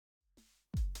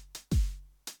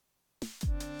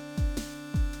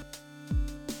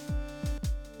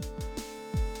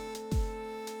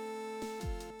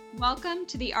Welcome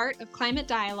to the Art of Climate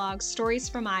Dialogue Stories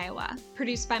from Iowa,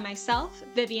 produced by myself,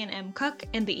 Vivian M. Cook,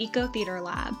 and the Eco Theater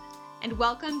Lab. And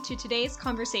welcome to today's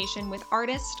conversation with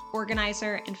artist,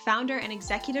 organizer, and founder and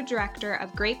executive director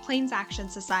of Great Plains Action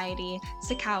Society,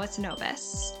 Sikowis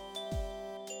Nobiss.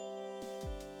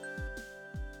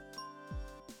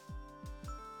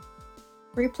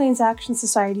 Great Plains Action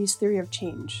Society's theory of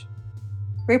change.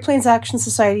 Great Plains Action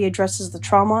Society addresses the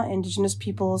trauma Indigenous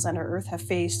peoples and our Earth have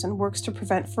faced and works to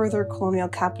prevent further colonial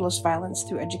capitalist violence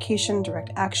through education,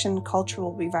 direct action,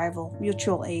 cultural revival,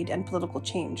 mutual aid, and political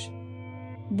change.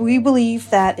 We believe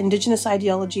that Indigenous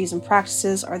ideologies and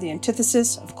practices are the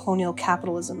antithesis of colonial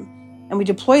capitalism, and we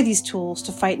deploy these tools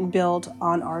to fight and build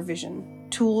on our vision,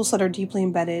 tools that are deeply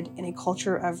embedded in a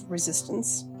culture of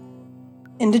resistance.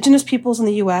 Indigenous peoples in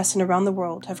the U.S. and around the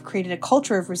world have created a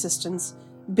culture of resistance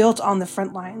built on the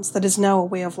front lines that is now a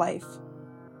way of life.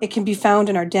 It can be found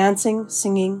in our dancing,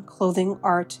 singing, clothing,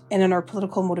 art, and in our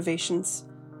political motivations.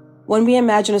 When we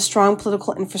imagine a strong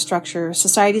political infrastructure,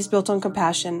 societies built on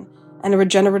compassion, and a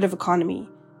regenerative economy,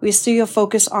 we see a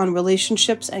focus on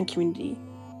relationships and community.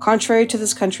 Contrary to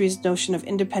this country's notion of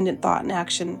independent thought and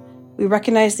action, we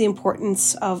recognize the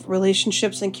importance of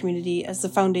relationships and community as the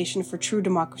foundation for true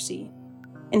democracy.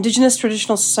 Indigenous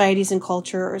traditional societies and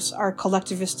cultures are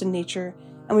collectivist in nature,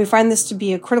 and we find this to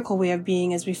be a critical way of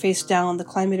being as we face down the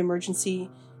climate emergency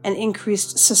and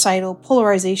increased societal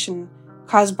polarization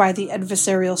caused by the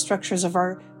adversarial structures of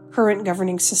our current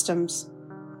governing systems.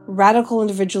 Radical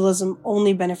individualism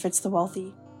only benefits the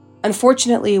wealthy.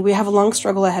 Unfortunately, we have a long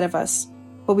struggle ahead of us,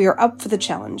 but we are up for the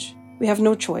challenge. We have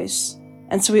no choice,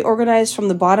 and so we organize from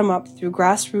the bottom up through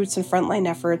grassroots and frontline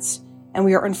efforts, and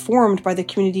we are informed by the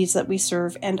communities that we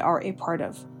serve and are a part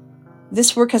of.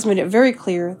 This work has made it very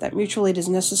clear that mutual aid is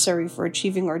necessary for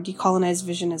achieving our decolonized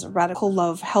vision as a radical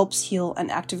love helps heal and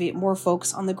activate more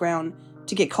folks on the ground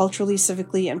to get culturally,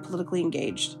 civically, and politically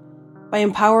engaged. By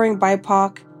empowering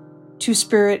BIPOC,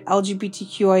 Two-Spirit,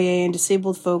 LGBTQIA, and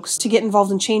disabled folks to get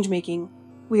involved in change-making,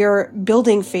 we are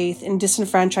building faith in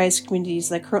disenfranchised communities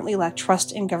that currently lack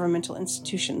trust in governmental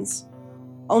institutions.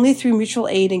 Only through mutual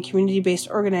aid and community-based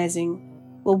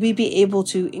organizing will we be able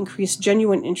to increase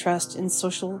genuine interest in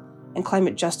social and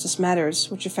climate justice matters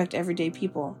which affect everyday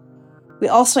people. We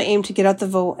also aim to get out the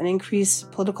vote and increase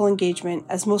political engagement,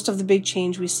 as most of the big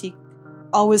change we seek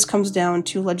always comes down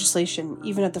to legislation,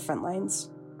 even at the front lines.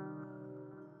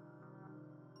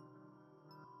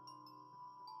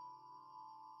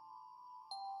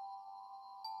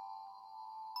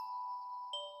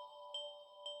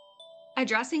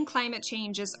 Addressing climate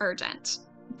change is urgent,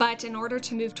 but in order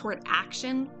to move toward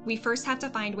action, we first have to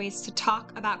find ways to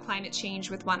talk about climate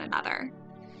change with one another.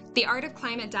 The Art of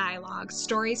Climate Dialogue,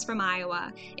 Stories from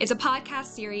Iowa, is a podcast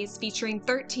series featuring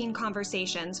 13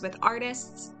 conversations with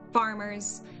artists,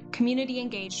 farmers,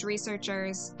 community-engaged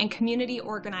researchers, and community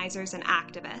organizers and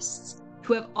activists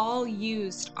who have all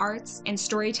used arts and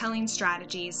storytelling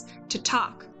strategies to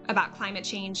talk about climate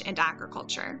change and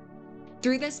agriculture.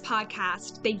 Through this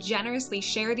podcast, they generously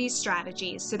share these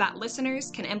strategies so that listeners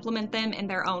can implement them in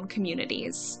their own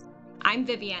communities. I'm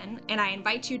Vivian, and I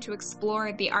invite you to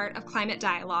explore the Art of Climate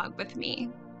Dialogue with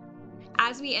me.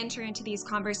 As we enter into these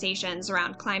conversations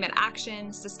around climate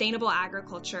action, sustainable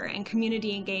agriculture, and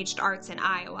community-engaged arts in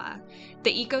Iowa,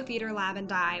 the Eco Theater Lab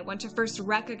and I want to first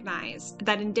recognize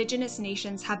that Indigenous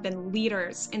nations have been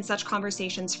leaders in such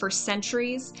conversations for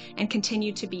centuries and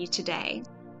continue to be today.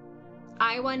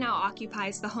 Iowa now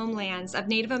occupies the homelands of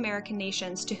Native American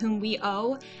nations to whom we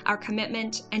owe our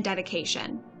commitment and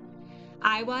dedication.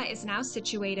 Iowa is now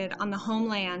situated on the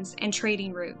homelands and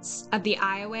trading routes of the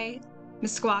Iowa,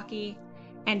 Meskwaki,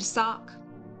 and Sauk,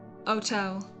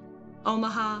 Oto,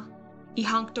 Omaha,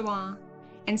 Ihanktawa,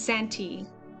 and Santee.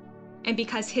 And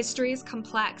because history is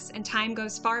complex and time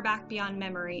goes far back beyond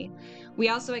memory, we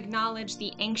also acknowledge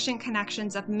the ancient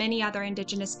connections of many other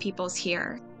Indigenous peoples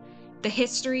here. The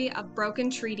history of broken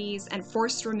treaties and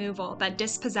forced removal that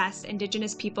dispossess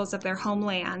Indigenous peoples of their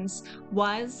homelands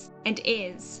was and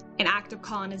is an act of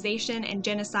colonization and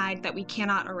genocide that we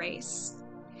cannot erase.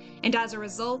 And as a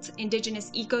result, Indigenous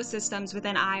ecosystems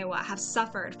within Iowa have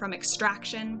suffered from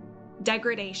extraction,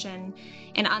 degradation,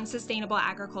 and unsustainable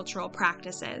agricultural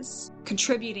practices,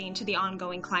 contributing to the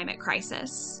ongoing climate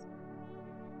crisis.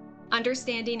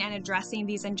 Understanding and addressing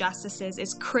these injustices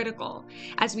is critical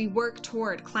as we work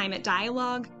toward climate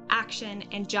dialogue, action,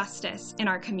 and justice in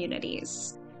our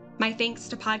communities. My thanks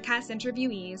to podcast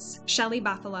interviewees Shelley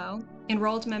Buffalo,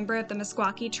 enrolled member of the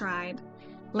Meskwaki tribe,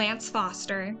 Lance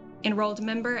Foster, enrolled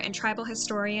member and tribal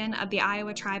historian of the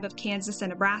Iowa Tribe of Kansas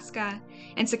and Nebraska,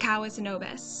 and Sikowis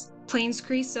Nobiss, Plains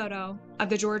Cree Soto of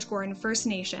the George Gordon First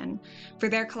Nation for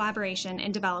their collaboration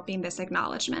in developing this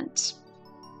acknowledgement.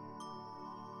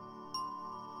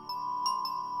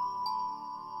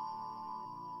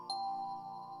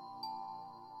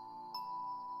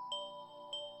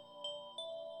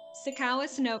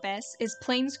 Sikowis Nobiss is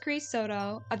Plains Cree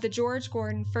Soto of the George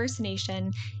Gordon First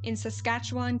Nation in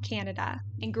Saskatchewan, Canada,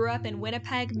 and grew up in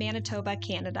Winnipeg, Manitoba,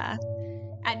 Canada.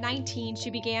 At 19, she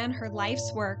began her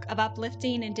life's work of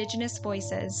uplifting Indigenous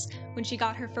voices when she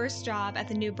got her first job at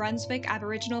the New Brunswick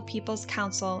Aboriginal Peoples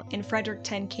Council in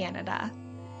Fredericton, Canada.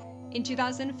 In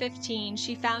 2015,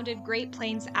 she founded Great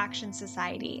Plains Action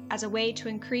Society as a way to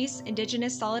increase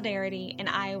Indigenous solidarity in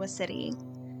Iowa City.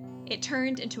 It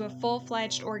turned into a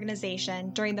full-fledged organization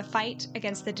during the fight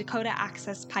against the Dakota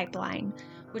Access Pipeline,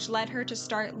 which led her to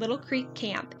start Little Creek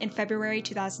Camp in February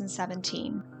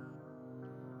 2017.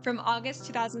 From August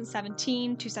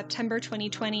 2017 to September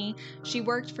 2020, she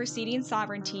worked for Seeding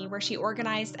Sovereignty, where she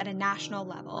organized at a national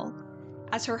level.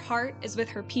 As her heart is with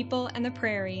her people and the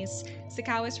prairies,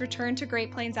 Sikowis returned to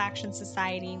Great Plains Action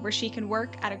Society, where she can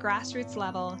work at a grassroots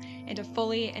level in a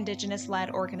fully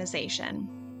Indigenous-led organization.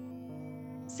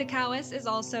 Sikowis is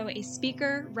also a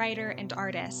speaker, writer, and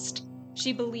artist.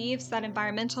 She believes that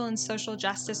environmental and social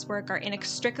justice work are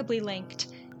inextricably linked,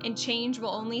 and change will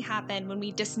only happen when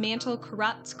we dismantle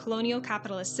corrupt colonial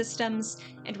capitalist systems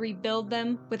and rebuild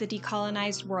them with a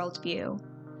decolonized worldview.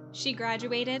 She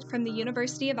graduated from the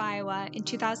University of Iowa in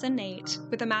 2008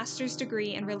 with a master's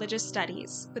degree in religious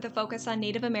studies with a focus on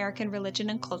Native American religion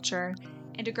and culture,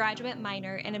 and a graduate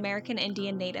minor in American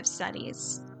Indian Native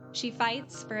Studies. She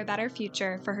fights for a better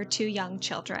future for her 2 young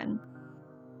children.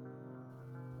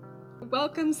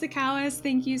 Welcome, Sikowis.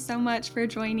 Thank you so much for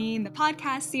joining the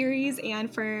podcast series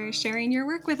and for sharing your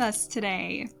work with us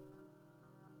today.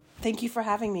 Thank you for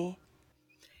having me.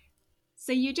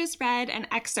 So you just read an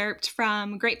excerpt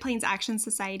from Great Plains Action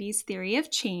Society's Theory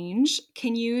of Change.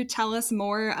 Can you tell us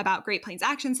more about Great Plains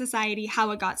Action Society,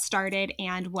 how it got started,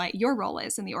 and what your role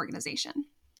is in the organization?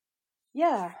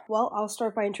 Yeah, well, I'll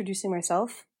start by introducing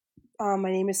myself.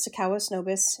 My name is Sikowis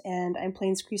Nobiss, and I'm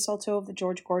Plains Cree Soto of the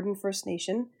George Gordon First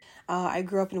Nation. I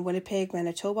grew up in Winnipeg,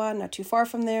 Manitoba, not too far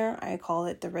from there. I call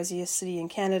it the resiest city in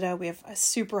Canada. We have a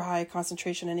super high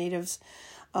concentration of natives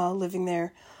living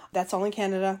there. That's all in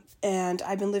Canada. And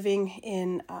I've been living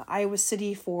in Iowa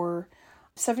City for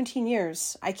 17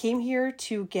 years. I came here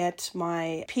to get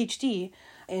my PhD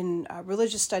in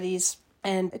religious studies.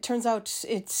 And it turns out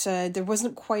there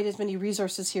wasn't quite as many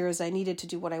resources here as I needed to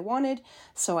do what I wanted.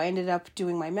 So I ended up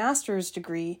doing my master's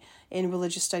degree in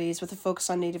religious studies with a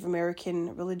focus on Native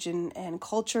American religion and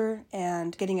culture,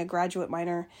 and getting a graduate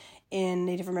minor in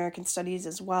Native American studies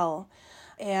as well.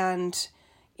 And,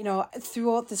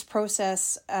 throughout this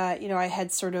process, I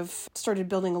had sort of started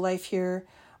building a life here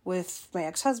with my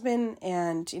ex-husband,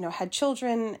 and, had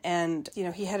children, and,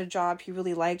 he had a job he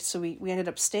really liked. So we ended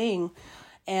up staying.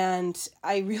 And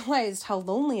I realized how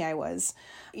lonely I was.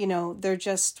 There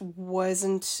just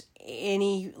wasn't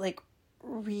any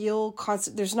real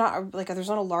there's not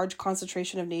a large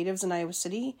concentration of natives in Iowa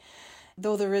City,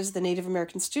 though there is the Native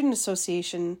American Student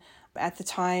Association. At the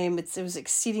time, it was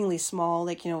exceedingly small,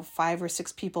 5 or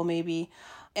 6 people maybe.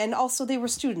 And also they were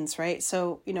students, right?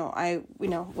 So, I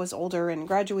was older and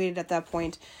graduated at that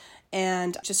point.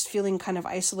 And just feeling kind of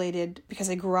isolated because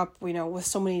I grew up, with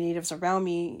so many natives around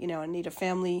me, a native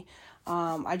family.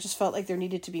 I just felt like there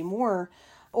needed to be more.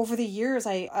 Over the years,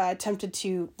 I attempted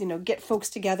to, get folks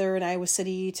together in Iowa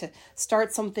City to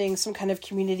start some kind of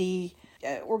community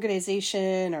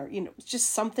organization, or,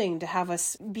 just something to have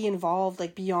us be involved,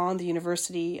 beyond the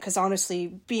university. Because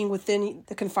honestly, being within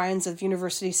the confines of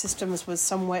university systems was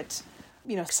somewhat,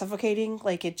 suffocating.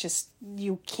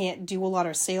 You can't do a lot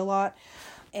or say a lot.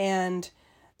 And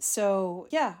so,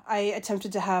 I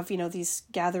attempted to have, these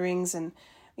gatherings, and,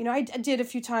 I did a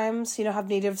few times, have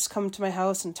natives come to my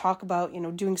house and talk about,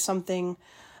 doing something,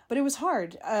 but it was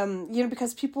hard,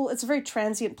 because it's a very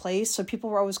transient place. So people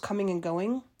were always coming and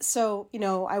going. So,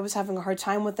 I was having a hard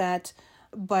time with that.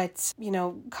 But,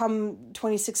 come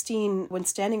 2016, when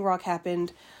Standing Rock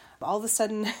happened, all of a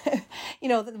sudden,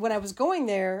 when I was going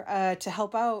there to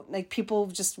help out, people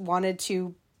just wanted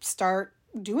to start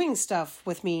doing stuff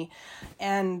with me.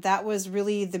 And that was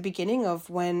really the beginning of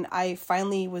when I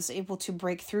finally was able to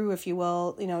break through, if you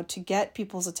will, to get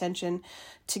people's attention,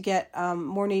 to get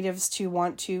more natives to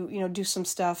want to, do some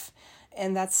stuff.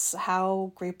 And that's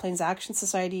how Great Plains Action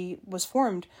Society was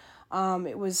formed.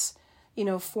 It was,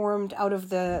 formed out of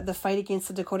the fight against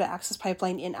the Dakota Access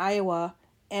Pipeline in Iowa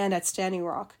and at Standing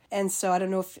Rock. And so I don't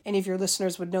know if any of your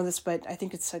listeners would know this, but I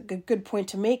think it's a good point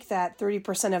to make that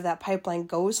 30% of that pipeline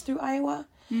goes through Iowa.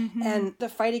 And the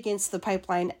fight against the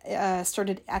pipeline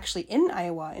started actually in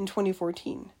Iowa in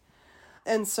 2014.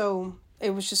 And so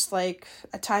it was just like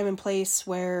a time and place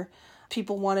where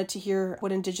people wanted to hear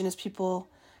what Indigenous people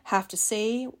have to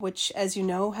say, which, as you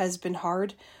know, has been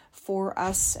hard for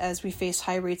us as we face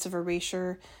high rates of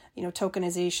erasure,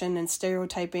 tokenization and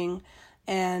stereotyping.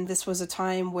 And this was a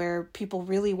time where people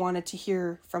really wanted to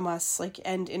hear from us,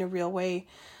 and in a real way.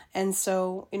 And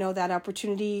so, that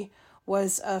opportunity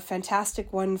was a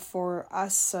fantastic one for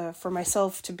us, for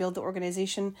myself, to build the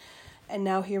organization. And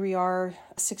now here we are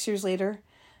 6 years later,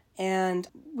 and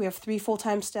we have 3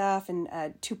 full-time staff and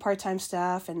 2 part-time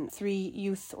staff and 3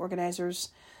 youth organizers.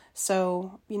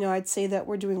 So, I'd say that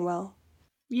we're doing well.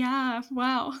 Yeah,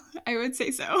 wow. I would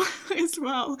say so as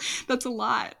well. That's a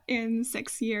lot in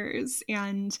 6 years.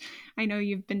 And I know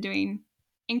you've been doing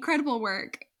incredible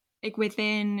work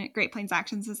within Great Plains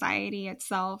Action Society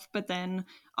itself, but then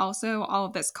also all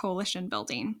of this coalition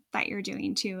building that you're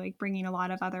doing too, bringing a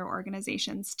lot of other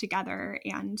organizations together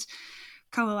and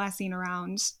coalescing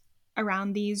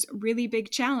around these really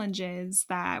big challenges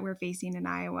that we're facing in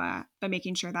Iowa, but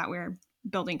making sure that we're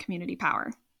building community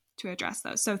power to address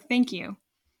those. So thank you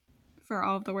for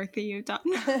all of the work that you've done.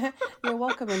 You're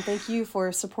welcome, and thank you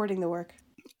for supporting the work.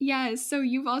 Yes, so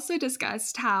you've also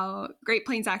discussed how Great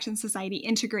Plains Action Society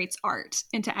integrates art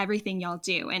into everything y'all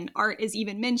do, and art is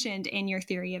even mentioned in your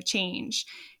theory of change.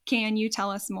 Can you tell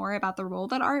us more about the role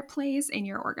that art plays in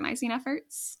your organizing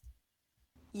efforts?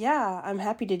 Yeah, I'm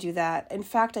happy to do that. In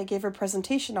fact, I gave a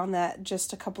presentation on that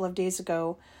just a couple of days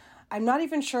ago. I'm not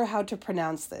even sure how to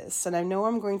pronounce this, and I know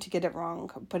I'm going to get it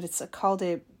wrong, but it's called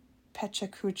a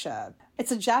pechakucha.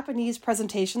 It's a Japanese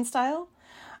presentation style,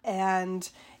 and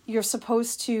you're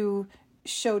supposed to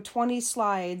show 20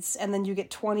 slides, and then you get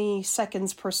 20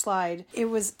 seconds per slide. It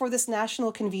was for this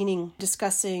national convening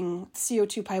discussing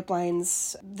CO2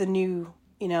 pipelines, the new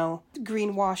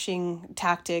greenwashing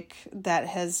tactic that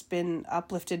has been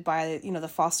uplifted by, the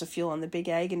fossil fuel and the big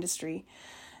ag industry.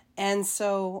 And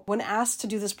so when asked to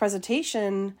do this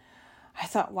presentation, I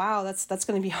thought, wow, that's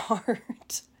going to be hard.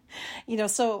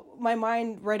 So my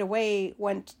mind right away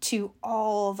went to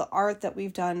all the art that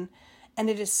we've done, and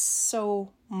it is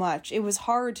so much. It was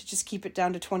hard to just keep it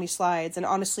down to 20 slides, and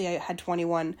honestly, I had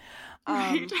 21.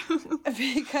 Right.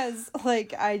 Because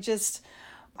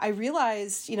I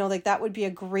realized, that would be a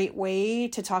great way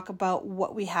to talk about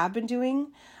what we have been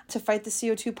doing to fight the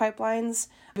CO2 pipelines,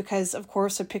 because, of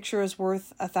course, a picture is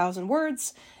worth 1,000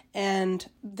 words, and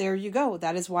there you go.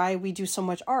 That is why we do so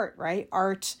much art, right?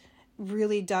 Art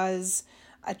really does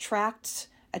attract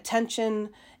attention,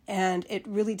 and it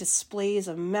really displays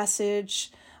a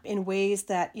message in ways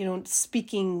that,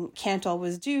 speaking can't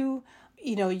always do.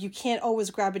 You can't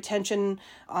always grab attention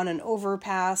on an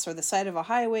overpass or the side of a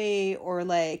highway or on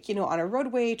a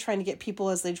roadway trying to get people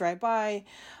as they drive by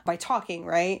talking,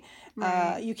 right?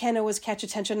 You can't always catch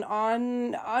attention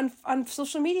on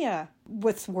social media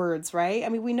with words, right? I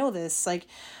mean, we know this,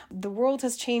 the world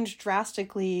has changed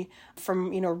drastically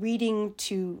from, reading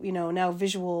to, now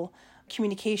visual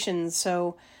communications.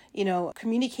 So,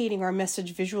 communicating our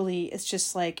message visually is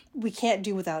just we can't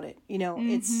do without it.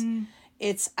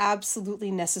 It's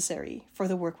absolutely necessary for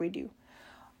the work we do.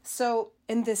 So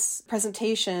in this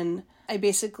presentation, I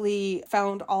basically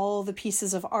found all the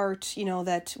pieces of art,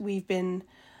 that we've been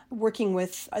working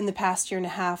with in the past year and a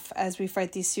half as we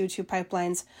fight these CO2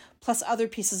 pipelines, plus other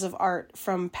pieces of art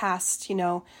from past,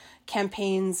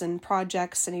 campaigns and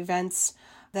projects and events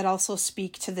that also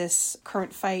speak to this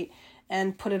current fight,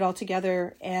 and put it all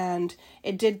together. And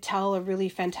it did tell a really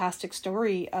fantastic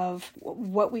story of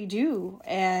what we do.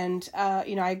 And,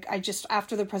 I just,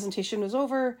 after the presentation was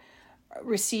over,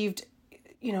 received,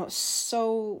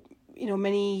 so,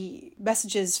 many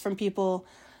messages from people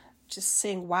just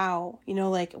saying, wow,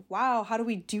 wow, how do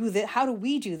we do that? How do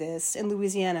we do this in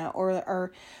Louisiana?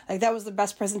 Or that was the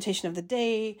best presentation of the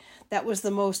day. That was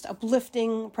the most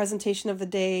uplifting presentation of the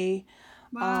day.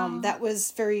 Wow. That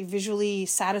was very visually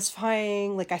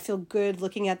satisfying. I feel good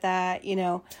looking at that,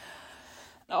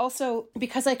 Also,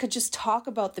 because I could just talk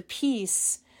about the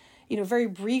piece, very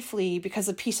briefly, because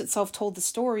the piece itself told the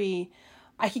story,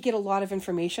 I could get a lot of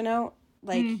information out,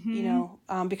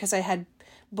 because I had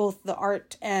both the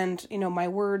art and, my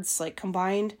words,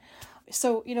 combined.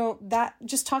 So, that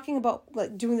just talking about,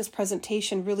 doing this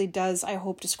presentation really does, I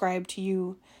hope, describe to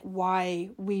you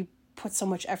why we put so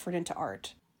much effort into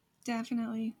art.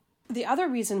 Definitely. The other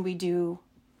reason we do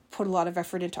put a lot of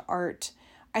effort into art,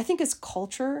 I think, is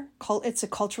culture. It's a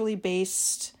culturally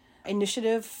based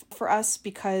initiative for us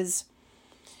because,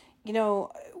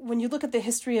 when you look at the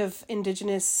history of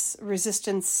Indigenous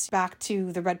resistance back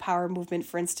to the Red Power movement,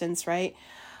 for instance, right?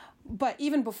 But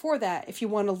even before that, if you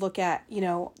want to look at,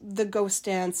 the ghost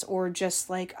dance or just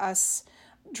like us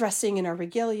dressing in our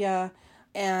regalia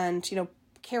and,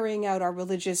 carrying out our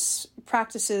religious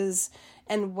practices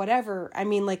and whatever, I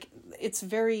mean, like, it's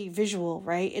very visual,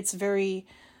 right? It's very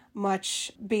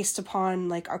much based upon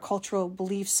like our cultural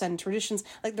beliefs and traditions.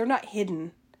 Like, they're not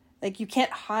hidden. Like, you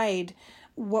can't hide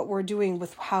what we're doing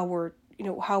with how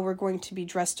we're going to be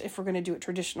dressed if we're going to do it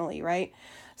traditionally, right?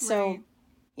 So,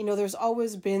 Right. There's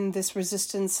always been this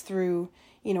resistance through,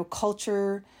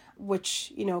 culture,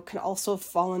 which, can also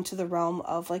fall into the realm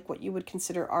of like what you would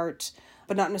consider art,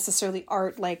 but not necessarily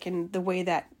art like in the way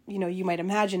that, you might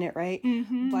imagine it, right?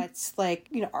 Mm-hmm. But like,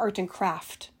 art and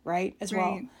craft, right, as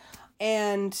well. Right.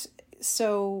 And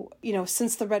so,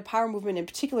 since the Red Power movement in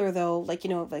particular, though, like,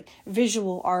 like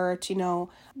visual art,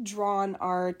 drawn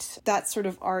art, that sort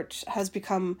of art has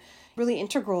become really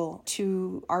integral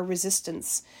to our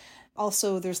resistance.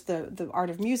 Also, there's the art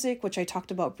of music, which I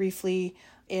talked about briefly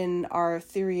in our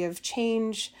theory of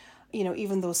change.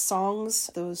 Even those songs,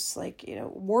 those like,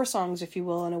 war songs, if you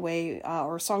will, in a way,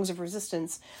 or songs of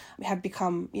resistance have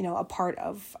become, a part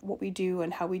of what we do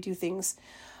and how we do things.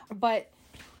 But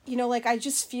like, I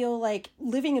just feel like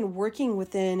living and working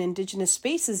within Indigenous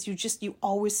spaces, you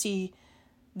always see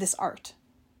this art.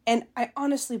 And I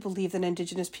honestly believe that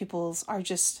Indigenous peoples are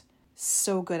just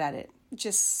so good at it.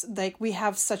 Just like, we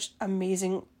have such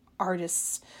amazing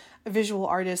artists, visual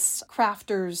artists,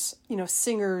 crafters,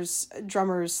 singers,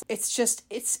 drummers. It's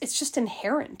just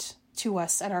inherent to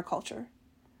us and our culture.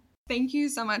 Thank you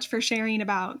so much for sharing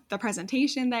about the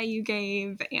presentation that you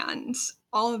gave and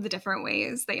all of the different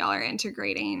ways that y'all are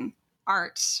integrating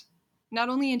art, not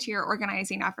only into your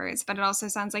organizing efforts, but it also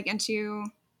sounds like into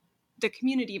the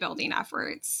community building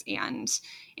efforts and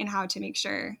in how to make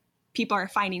sure people are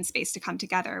finding space to come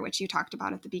together, which you talked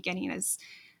about at the beginning as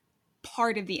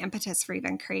part of the impetus for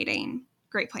even creating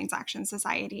Great Plains Action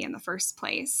Society in the first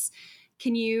place.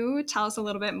 Can you tell us a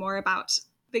little bit more about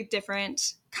the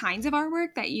different kinds of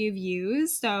artwork that you've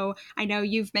used? So I know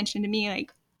you've mentioned to me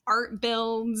like art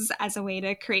builds as a way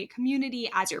to create community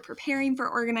as you're preparing for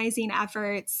organizing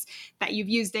efforts, that you've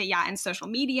used it, in social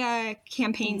media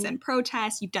campaigns and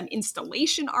protests. You've done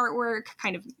installation artwork,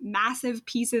 kind of massive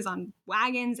pieces on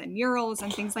wagons and murals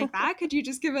and things like that. Could you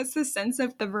just give us a sense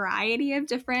of the variety of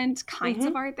different kinds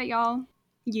of art that y'all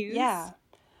use? Yeah.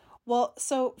 Well,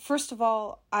 so first of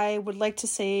all, I would like to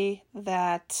say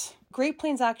that Great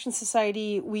Plains Action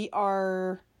Society,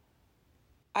 I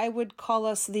would call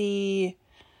us the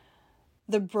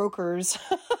brokers.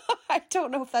 I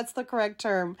don't know if that's the correct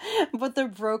term, but the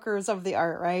brokers of the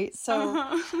art, right?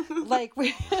 So like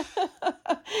we're,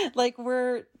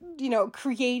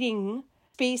 creating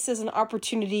spaces and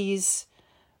opportunities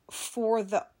for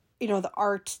the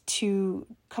art to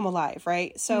come alive,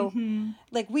 right? So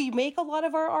like, we make a lot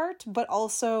of our art, but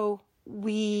also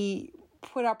we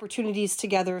put opportunities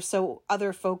together so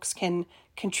other folks can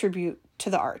contribute to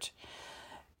the art.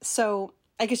 So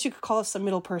I guess you could call us a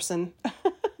middle person.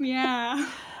 Yeah.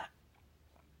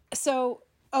 So,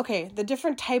 okay, the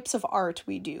different types of art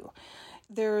we do.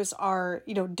 There's our,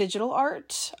 digital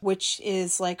art, which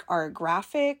is like our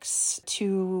graphics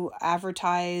to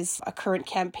advertise a current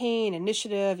campaign,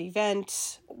 initiative,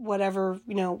 event, whatever,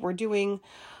 we're doing.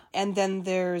 And then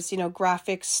there's,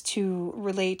 graphics to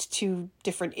relate to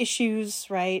different issues,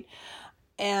 right?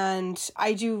 And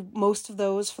I do most of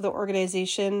those for the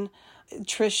organization.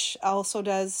 Trish also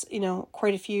does,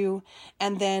 quite a few.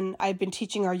 And then I've been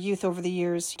teaching our youth over the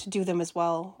years to do them as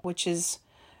well, which has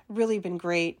really been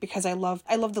great because I love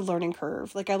the learning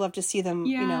curve. Like, I love to see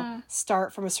them,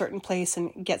 start from a certain place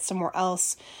and get somewhere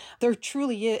else. There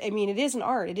truly is, it is an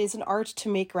art. It is an art to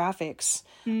make graphics,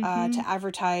 to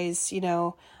advertise,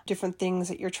 different things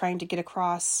that you're trying to get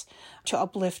across, to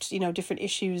uplift, different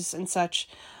issues and such.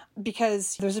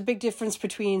 Because there's a big difference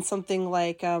between something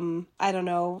like, I don't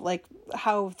know, like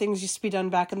how things used to be done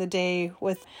back in the day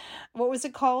with, what was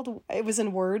it called? It was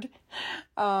in Word.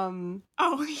 Oh,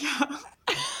 yeah.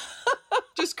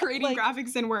 Just creating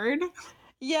graphics in Word.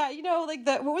 Yeah, like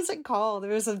that. What was it called?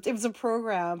 It was a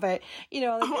program, but it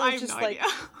was just no idea.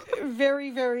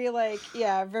 Very, very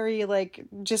very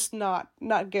just not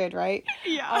good, right?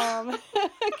 Yeah.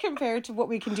 Compared to what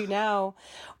we can do now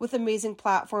with amazing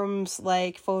platforms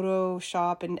like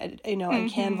Photoshop and and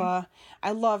Canva.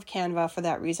 I love Canva for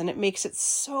that reason. It makes it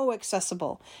so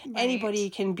accessible. Right.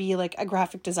 Anybody can be like a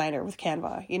graphic designer with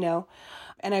Canva,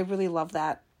 and I really love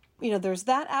that. There's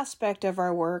that aspect of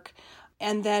our work.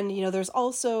 And then, there's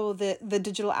also the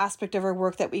digital aspect of our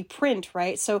work that we print,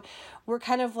 right? So we're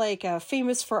kind of like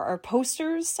famous for our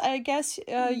posters, I guess,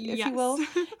 if you will.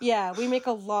 Yeah, we make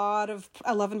a lot of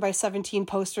 11 by 17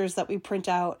 posters that we print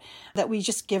out that we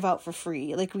just give out for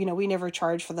free. Like, we never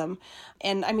charge for them.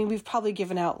 And I mean, we've probably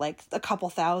given out like a couple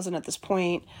thousand at this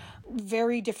point.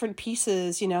 Very different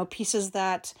pieces, pieces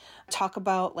that talk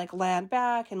about like land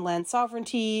back and land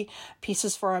sovereignty,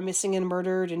 pieces for our missing and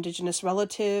murdered Indigenous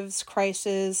relatives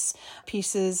crisis,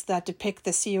 pieces that depict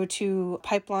the CO2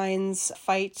 pipelines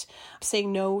fight,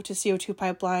 saying no to CO2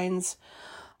 pipelines.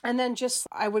 And then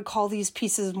I would call these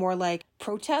pieces more like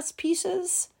protest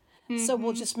pieces. So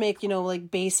we'll just make,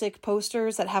 like basic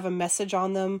posters that have a message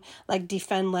on them, like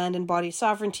defend land and body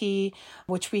sovereignty,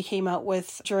 which we came out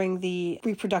with during the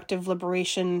reproductive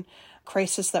liberation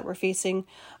crisis that we're facing,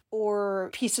 or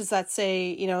pieces that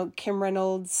say, Kim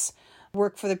Reynolds,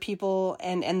 work for the people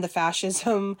and end the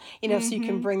fascism, so you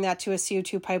can bring that to a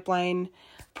CO2 pipeline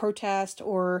protest,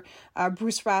 or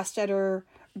Bruce Rastetter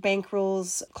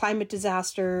bankrolls climate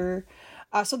disaster.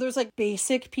 So there's like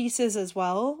basic pieces as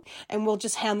well, and we'll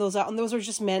just hand those out. And those are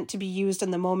just meant to be used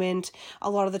in the moment. A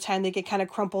lot of the time they get kind of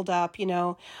crumpled up,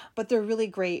 but they're really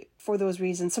great for those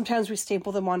reasons. Sometimes we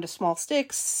staple them onto small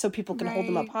sticks so people can hold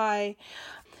them up high.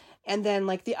 And then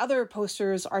like the other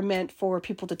posters are meant for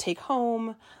people to take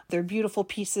home. They're beautiful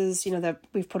pieces, that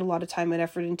we've put a lot of time and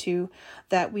effort into,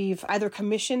 that we've either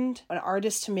commissioned an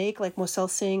artist to make, like Moselle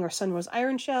Singh or Sunrose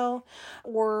Ironshell,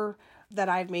 or that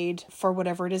I've made for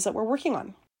whatever it is that we're working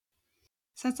on.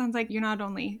 So it sounds like you're not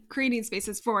only creating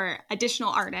spaces for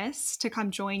additional artists to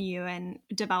come join you and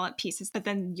develop pieces, but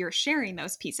then you're sharing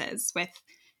those pieces with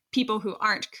people who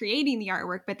aren't creating the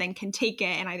artwork, but then can take it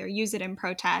and either use it in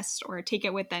protest or take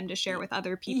it with them to share with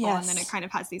other people. Yes. And then it kind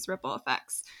of has these ripple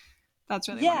effects. That's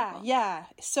really wonderful. Yeah.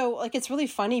 So like, it's really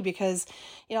funny because,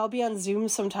 I'll be on Zoom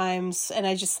sometimes and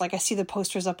I just I see the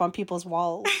posters up on people's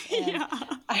walls. And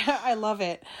I love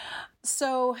it.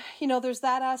 So, there's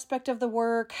that aspect of the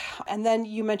work. And then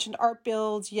you mentioned art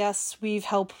builds. Yes, we've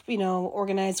helped,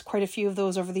 organize quite a few of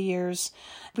those over the years.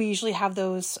 We usually have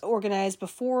those organized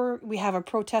before we have a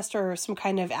protest or some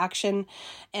kind of action.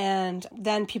 And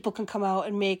then people can come out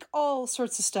and make all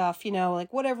sorts of stuff,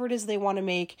 like whatever it is they want to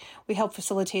make. We help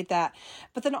facilitate that.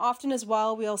 But then often as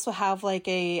well, we also have like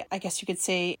I guess you could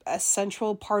say, a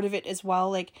central part of it as well.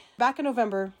 Like back in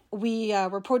November, we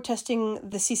were protesting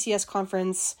the CCS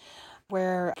conference,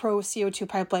 where pro-CO2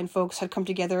 pipeline folks had come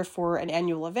together for an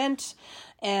annual event.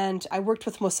 And I worked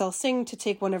with Moselle Singh to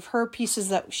take one of her pieces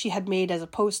that she had made as a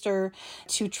poster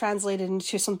to translate it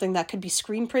into something that could be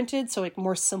screen printed. So like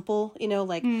more simple,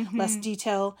 less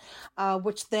detail,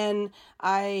 which then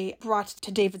I brought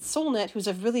to David Solnit, who's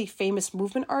a really famous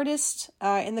movement artist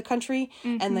in the country,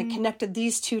 and then connected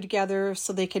these two together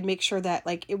so they could make sure that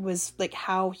like it was like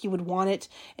how he would want it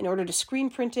in order to screen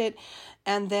print it.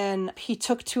 And then he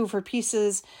took two of her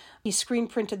pieces, he screen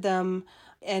printed them,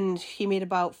 and he made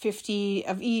about 50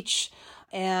 of each,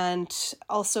 and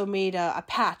also made a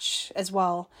patch as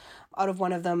well out of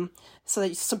one of them so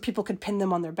that some people could pin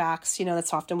them on their backs.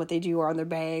 That's often what they do, or on their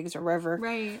bags or wherever.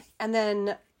 Right. And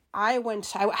then I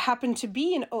happened to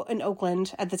be in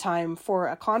Oakland at the time for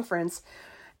a conference,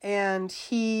 and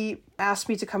he asked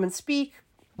me to come and speak,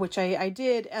 which I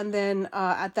did. And then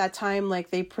at that time, like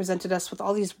they presented us with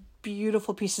all these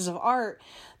beautiful pieces of art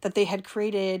that they had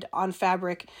created on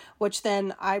fabric, which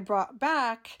then I brought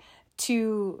back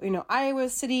to, Iowa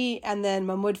City. And then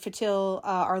Mahmoud Fatil,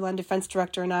 our land defense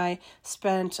director, and I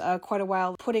spent quite a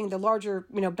while putting the larger,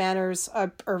 banners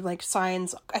or like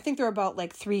signs. I think they're about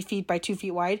like 3 feet by 2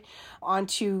 feet wide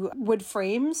onto wood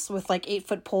frames with like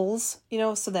 8-foot poles,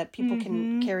 so that people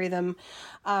can carry them.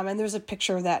 And there's a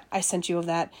picture that I sent you of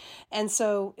that. And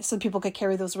so people could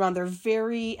carry those around. They're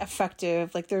very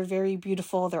effective. Like they're very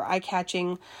beautiful. They're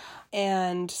eye-catching.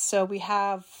 And so we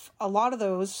have a lot of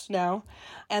those now.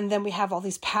 And then we have all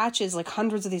these patches, like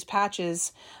hundreds of these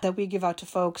patches that we give out to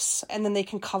folks. And then they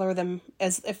can color them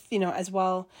as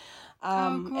well.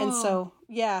 Cool. And so,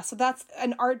 so that's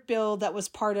an art build that was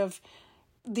part of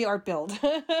the art build,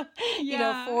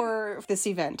 for this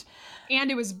event. And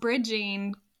it was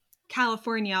bridging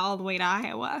California all the way to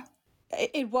Iowa.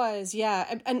 It was,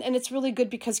 yeah. And it's really good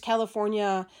because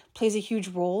California plays a huge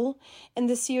role in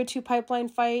the CO2 pipeline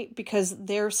fight because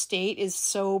their state is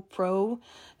so pro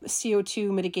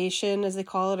CO2 mitigation, as they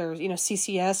call it, or,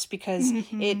 CCS, because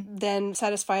it then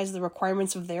satisfies the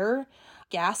requirements of their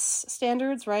gas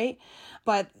standards, right?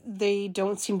 But they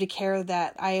don't seem to care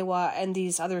that Iowa and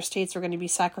these other states are going to be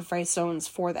sacrifice zones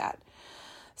for that.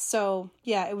 So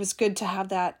yeah, it was good to have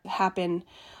that happen.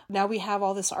 Now we have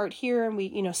all this art here, and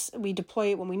we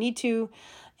deploy it when we need to.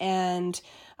 And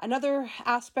another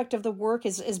aspect of the work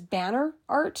is banner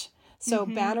art. So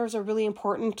banners are really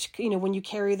important, when you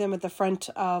carry them at the front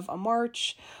of a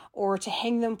march, or to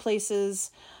hang them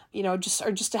places,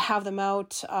 just to have them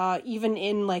out, even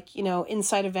in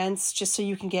inside events, just so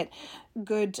you can get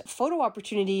good photo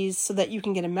opportunities so that you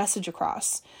can get a message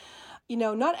across.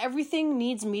 Not everything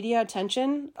needs media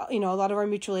attention. A lot of our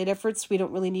mutual aid efforts, we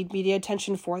don't really need media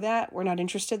attention for that. We're not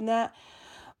interested in that.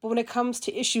 But when it comes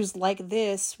to issues like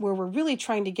this, where we're really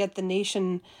trying to get the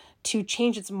nation to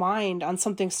change its mind on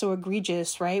something so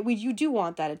egregious, right? You do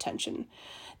want that attention.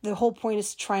 The whole point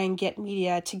is to try and get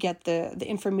media to get the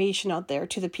information out there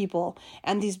to the people.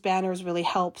 And these banners really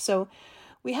help. So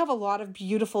we have a lot of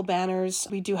beautiful banners.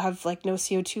 We do have no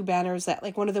CO2 banners that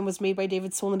one of them was made by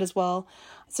David Solnit as well.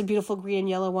 It's a beautiful green and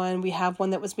yellow one. We have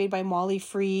one that was made by Molly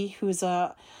Free, who's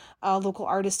a local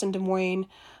artist in Des Moines.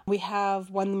 We have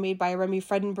one made by Remy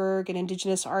Fredenberg, an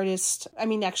Indigenous artist. I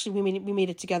mean, actually, we made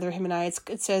it together, him and I.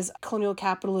 It says colonial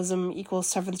capitalism equals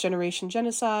seventh generation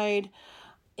genocide.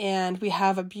 And we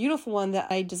have a beautiful one that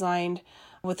I designed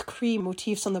with Cree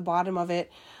motifs on the bottom of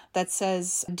it that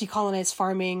says decolonized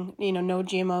farming, no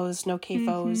GMOs, no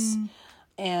CAFOs,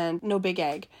 and no big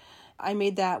ag. I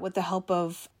made that with the help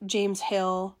of James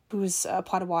Hill, who's a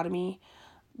Potawatomi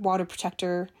water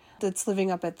protector that's living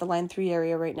up at the Line 3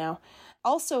 area right now.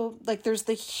 Also, there's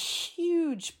the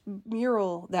huge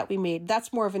mural that we made.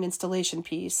 That's more of an installation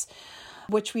piece,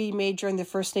 which we made during the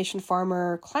First Nation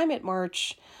Farmer Climate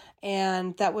March.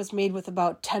 And that was made with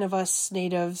about 10 of us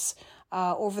natives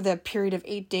over the period of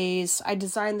 8 days. I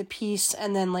designed the piece,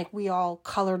 and then we all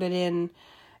colored it in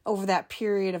over that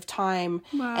period of time.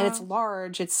 Wow. And it's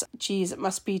large. It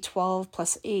must be 12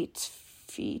 plus 8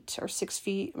 feet or 6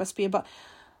 feet. It must be about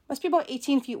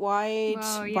 18 feet wide.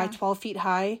 Wow, yeah. By 12 feet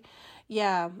high.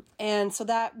 Yeah. And so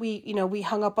that we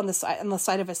hung up on the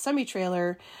side of a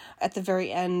semi-trailer at the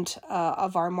very end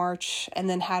of our march, and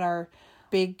then had our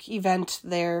big event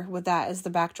there with that as the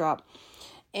backdrop.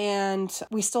 And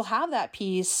we still have that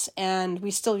piece, and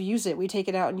we still use it. We take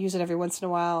it out and use it every once in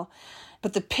a while.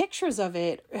 But the pictures of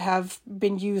it have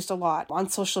been used a lot on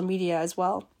social media as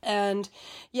well. And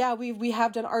yeah, we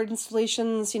have done art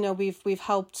installations. We've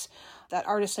helped that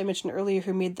artist I mentioned earlier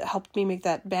who helped me make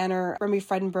that banner, Remy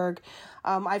Fredenberg.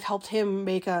 I've helped him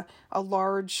make a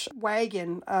large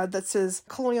wagon that says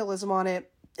colonialism on it.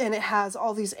 And it has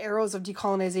all these arrows of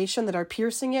decolonization that are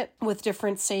piercing it with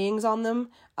different sayings on them.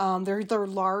 They're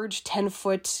large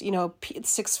 10-foot,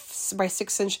 6 by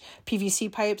 6 inch PVC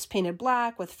pipes painted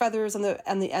black with feathers on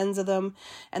the ends of them.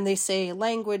 And they say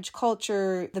language,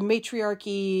 culture, the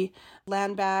matriarchy,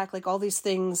 land back, all these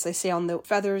things they say on the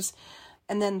feathers.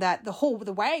 And then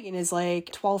the wagon is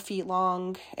 12 feet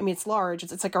long. I mean, it's large.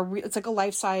 It's like a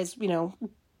life-size,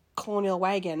 colonial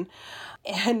wagon,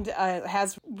 and it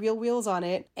has real wheels on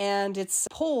it, and it's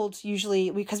pulled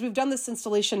usually because we've done this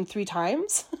installation 3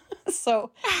 times.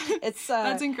 So it's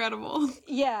that's incredible.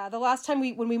 Yeah, the last time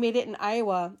when we made it in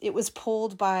Iowa, it was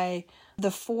pulled by the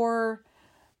 4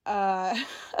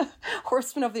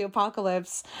 horsemen of the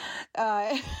apocalypse,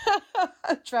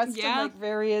 dressed in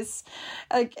various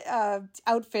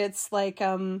outfits,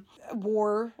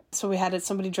 war. So we had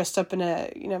somebody dressed up in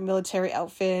a military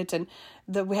outfit, and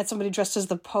we had somebody dressed as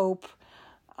the Pope.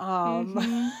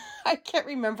 I can't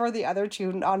remember the other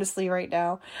 2 honestly right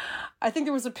now. I think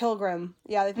there was a pilgrim.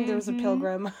 Yeah, I think there was a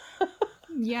pilgrim.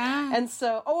 Yeah. And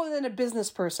so, and then a business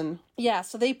person. Yeah,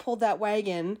 so they pulled that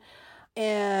wagon.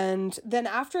 And then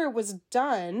after it was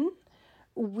done,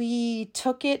 we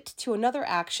took it to another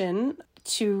action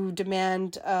to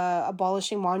demand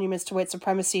abolishing monuments to white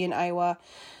supremacy in Iowa.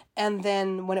 And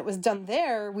then when it was done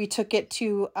there, we took it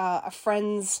to a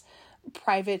friend's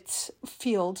private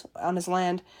field on his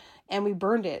land, and we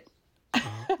burned it.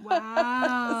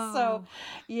 Wow. So,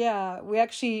 yeah, we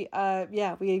actually,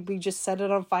 we just set it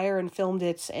on fire and filmed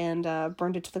it and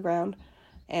burned it to the ground.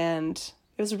 And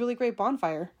it was a really great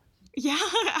bonfire. Yeah,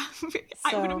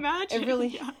 I would imagine.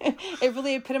 It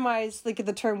really epitomized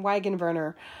the term wagon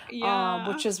burner,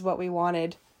 which is what we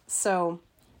wanted. So,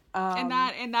 and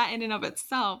that in and of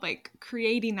itself,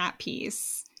 creating that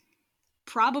piece,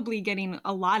 probably getting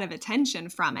a lot of attention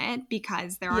from it,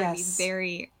 because there are these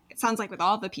it sounds like with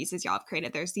all the pieces y'all have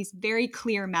created, there's these very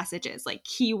clear messages,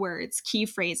 keywords, key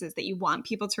phrases that you want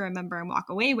people to remember and walk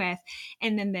away with.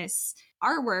 And then this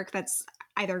artwork that's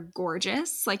either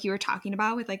gorgeous, like you were talking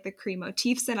about with the Cree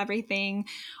motifs and everything,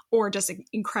 or just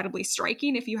incredibly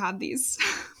striking if you have these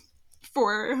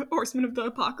 4 horsemen of the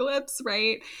apocalypse,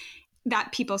 right?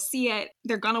 that people see it,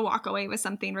 they're going to walk away with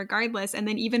something regardless. And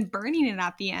then even burning it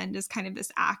at the end is kind of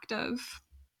this act of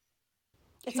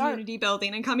community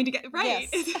building and coming together. Right.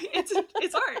 Yes.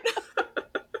 It's art.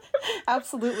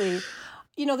 Absolutely.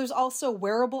 There's also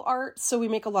wearable art. So we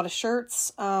make a lot of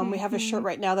shirts. We have a shirt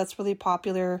right now that's really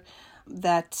popular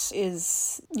that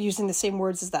is using the same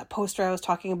words as that poster I was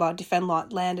talking about, defend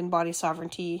land and body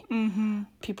sovereignty.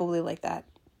 People really like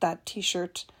that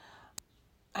t-shirt.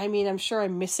 I mean, I'm sure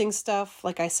I'm missing stuff.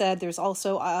 Like I said, there's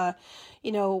also,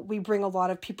 we bring a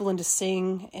lot of people in to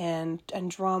sing and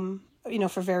drum,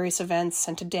 for various events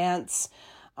and to dance.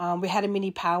 We had a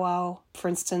mini powwow, for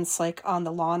instance, like on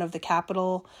the lawn of the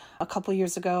Capitol a couple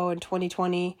years ago in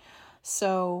 2020.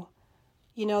 So,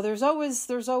 there's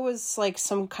always like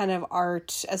some kind of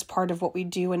art as part of what we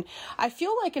do. And I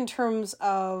feel like in terms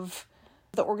of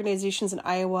the organizations in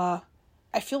Iowa,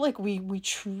 I feel like we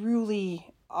truly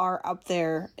are up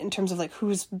there in terms of like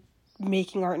who's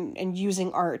making art and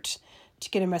using art to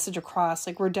get a message across.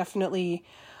 Like we're definitely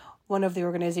one of the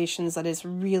organizations that is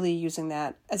really using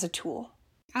that as a tool.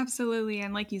 Absolutely.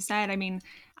 And like you said, I mean,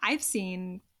 I've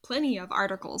seen plenty of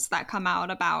articles that come out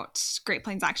about Great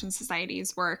Plains Action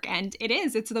Society's work. And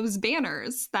it's those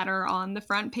banners that are on the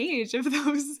front page of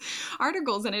those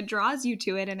articles, and it draws you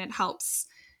to it and it helps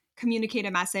communicate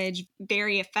a message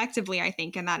very effectively, I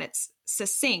think, in that it's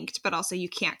succinct, but also you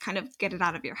can't kind of get it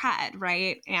out of your head,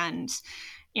 right? And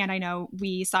I know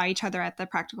we saw each other at the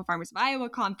Practical Farmers of Iowa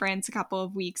conference a couple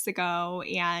of weeks ago,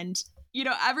 and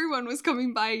everyone was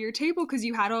coming by your table because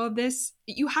you had all of this,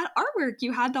 you had artwork,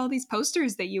 you had all these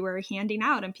posters that you were handing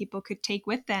out and people could take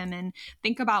with them and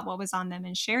think about what was on them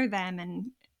and share them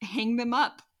and hang them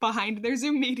up behind their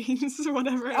Zoom meetings or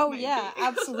whatever. Oh, yeah,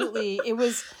 absolutely. It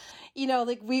was,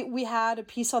 like we had a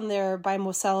piece on there by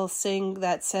Moselle Singh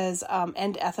that says,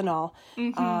 end ethanol.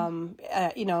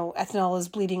 Ethanol is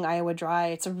bleeding Iowa dry.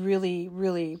 It's a really,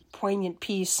 really poignant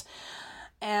piece.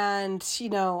 And,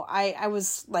 I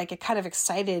was like kind of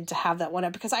excited to have that one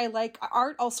up because I like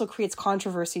art also creates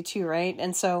controversy too, right?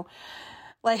 And so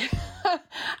like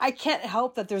I can't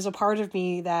help that there's a part of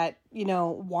me that,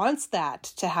 wants that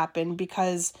to happen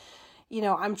because,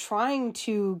 I'm trying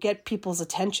to get people's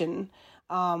attention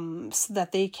so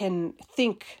that they can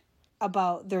think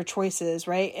about their choices,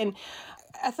 right? And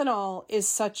ethanol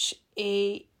is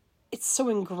it's so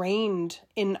ingrained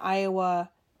in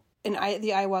Iowa,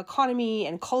 the Iowa economy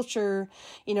and culture,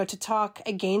 to talk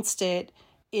against it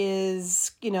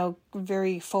is,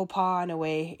 very faux pas in a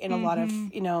way in a lot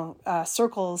of,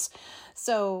 circles.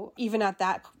 So even at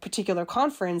that particular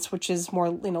conference, which is more,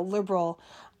 liberal,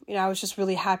 I was just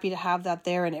really happy to have that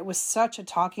there. And it was such a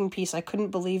talking piece. I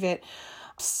couldn't believe it.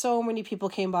 So many people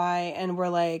came by and were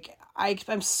like,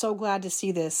 I'm so glad to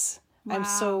see this. Wow, I'm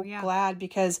so glad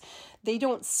because they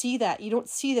don't see that. You don't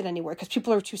see that anywhere because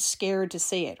people are too scared to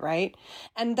say it, right?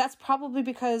 And that's probably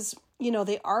because,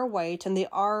 they are white and they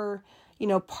are,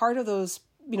 part of those,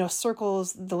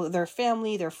 circles, their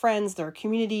family, their friends, their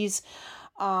communities.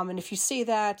 And if you say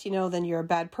that, then you're a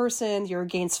bad person. You're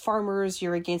against farmers.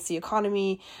 You're against the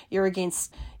economy. You're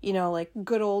against, like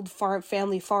good old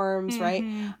family farms, right?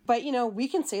 But, we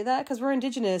can say that because we're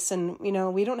Indigenous and,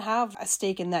 we don't have a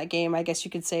stake in that game, I guess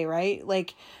you could say, right?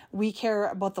 Like we care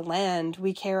about the land.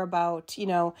 We care about,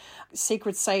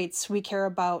 sacred sites. We care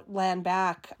about land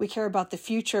back. We care about the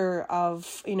future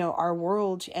of, our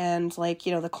world and like,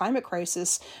 the climate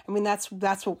crisis. I mean, that's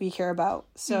what we care about.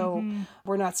 So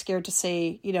we're not scared to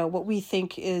say, what we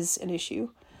think is an issue.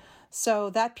 So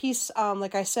that piece,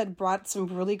 like I said, brought some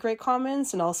really great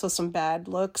comments and also some bad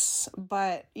looks.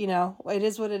 But, it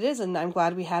is what it is. And I'm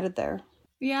glad we had it there.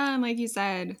 Yeah. And like you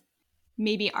said,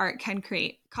 maybe art can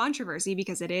create controversy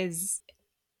because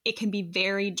it can be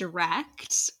very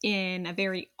direct in a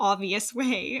very obvious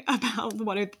way about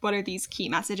what are these key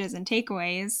messages and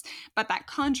takeaways. But that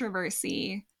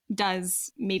controversy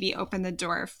does maybe open the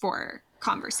door for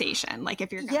conversation. Like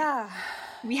if you're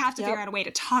we have to figure out a way to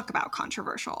talk about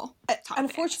controversial topics.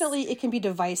 Unfortunately, it can be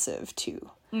divisive too.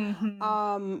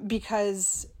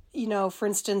 Because, for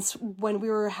instance, when we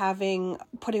were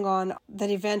putting on that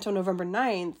event on November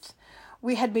 9th,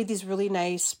 we had made these really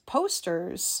nice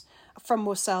posters from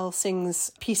Moselle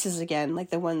Singh's pieces again,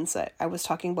 like the ones that I was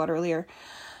talking about earlier.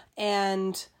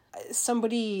 And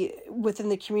somebody within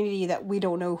the community that we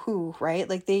don't know who, right?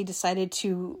 Like they decided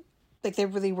to, like they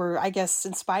really were, I guess,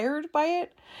 inspired by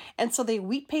it. And so they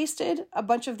wheat pasted a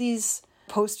bunch of these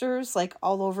posters like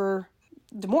all over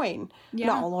Des Moines. Yeah.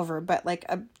 Not all over, but like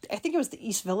I think it was the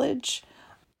East Village.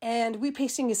 And wheat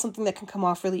pasting is something that can come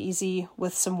off really easy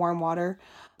with some warm water.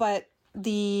 But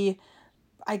I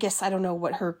guess I don't know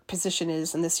what her position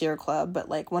is in the Sierra Club, but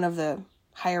like one of the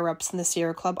higher ups in the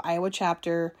Sierra Club Iowa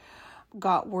chapter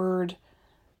got word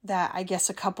that I guess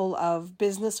a couple of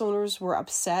business owners were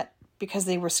upset because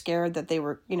they were scared that they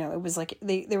were, it was like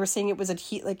they were saying it was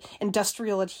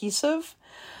industrial adhesive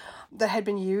that had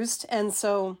been used. And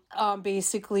so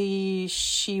basically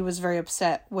she was very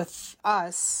upset with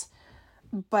us,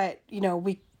 but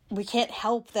we can't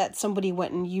help that somebody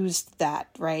went and used that,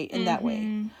 right, in that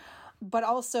way. But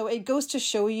also it goes to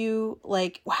show you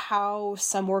like how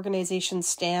some organizations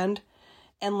stand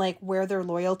and like where their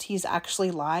loyalties actually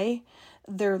lie.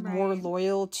 They're more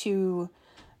loyal to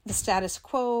the status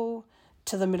quo,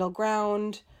 to the middle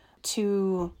ground,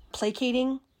 to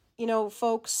placating,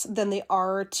 folks, than they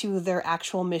are to their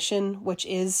actual mission, which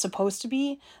is supposed to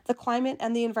be the climate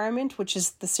and the environment, which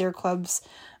is the Sierra Club's,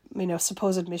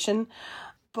 supposed mission.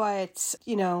 But,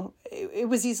 it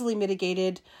was easily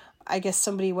mitigated. I guess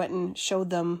somebody went and showed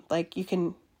them, like, you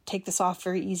can take this off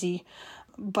very easy.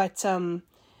 But,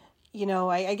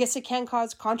 I guess it can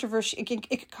cause controversy. It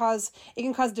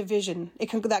can cause division.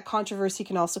 That controversy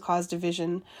can also cause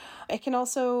division. It can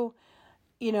also,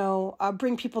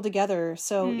 bring people together.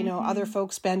 So, other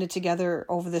folks banded together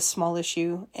over this small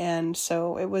issue. And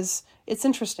so it's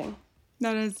interesting.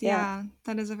 That is,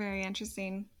 that is a very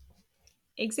interesting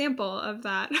example of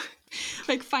that.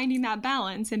 Like finding that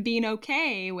balance and being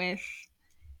okay with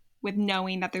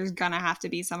knowing that there's gonna have to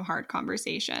be some hard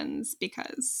conversations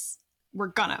because we're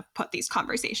gonna put these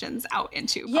conversations out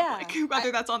into public,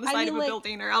 whether that's on the side of a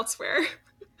building or elsewhere.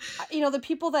 The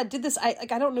people that did this, I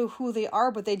don't know who they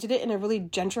are, but they did it in a really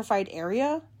gentrified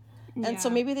area. And so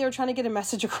maybe they were trying to get a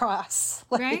message across.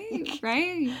 Like,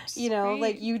 right.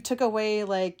 Like you took away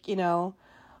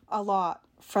a lot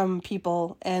from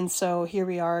people. And so here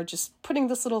we are just putting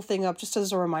this little thing up just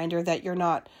as a reminder that you're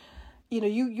not,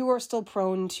 you are still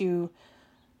prone to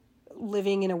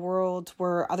living in a world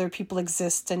where other people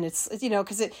exist. And it's,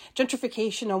 because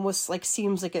gentrification almost like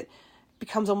seems like it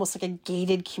becomes almost like a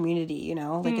gated community,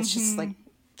 like it's just like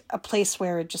a place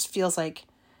where it just feels like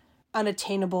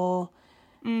unattainable,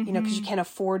 because you can't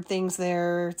afford things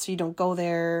there. So you don't go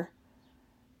there.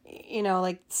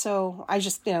 So I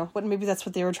just, but maybe that's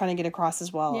what they were trying to get across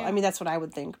as well. Yeah. I mean, that's what I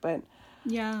would think, but.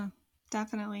 Yeah,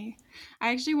 definitely.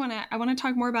 I actually want to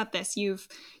talk more about this. You've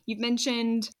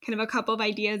mentioned kind of a couple of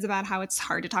ideas about how it's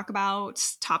hard to talk about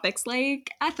topics like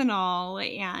ethanol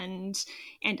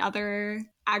and other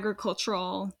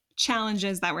agricultural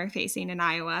challenges that we're facing in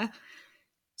Iowa.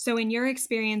 So in your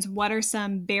experience, what are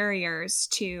some barriers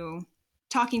to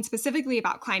talking specifically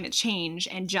about climate change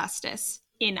and justice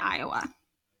in Iowa?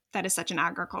 That is such an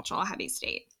agricultural heavy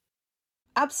state.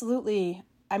 Absolutely.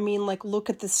 I mean, look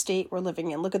at the state we're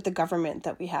living in. Look at the government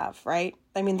that we have, right?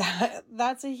 I mean,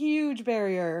 that's a huge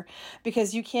barrier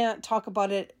because you can't talk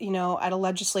about it, at a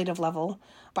legislative level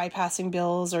by passing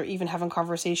bills or even having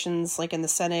conversations like in the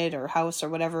Senate or House or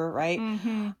whatever, right?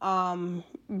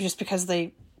 Just because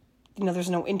there's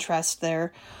no interest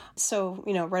there. So,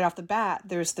 right off the bat,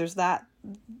 there's that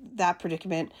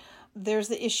predicament. There's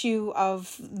the issue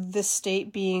of this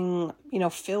state being,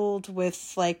 filled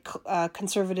with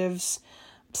conservatives,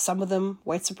 some of them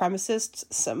white supremacists,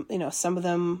 some of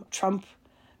them Trump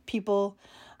people,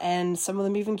 and some of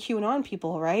them even QAnon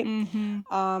people, right?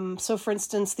 So for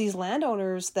instance, these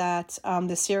landowners that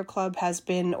the Sierra Club has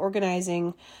been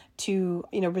organizing to,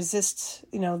 resist,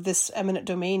 this eminent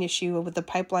domain issue with the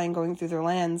pipeline going through their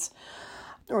lands,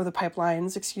 or the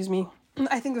pipelines, excuse me.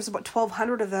 I think there's about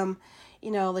 1,200 of them.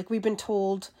 We've been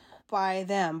told by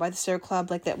the Sierra Club,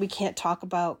 that we can't talk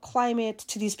about climate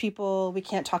to these people. We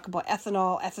can't talk about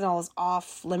ethanol. Ethanol is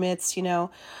off limits,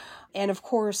 And of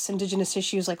course, Indigenous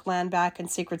issues like land back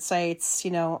and sacred sites,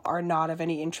 are not of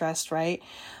any interest, right?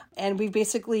 And we've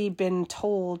basically been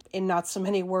told in not so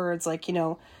many words,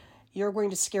 you're going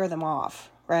to scare them off,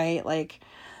 right?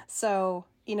 So,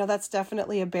 that's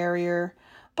definitely a barrier,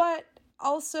 but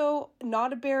also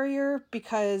not a barrier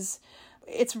because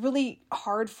it's really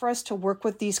hard for us to work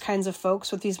with these kinds of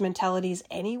folks with these mentalities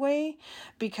anyway,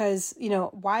 because,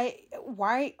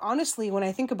 why, honestly, when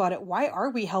I think about it, why are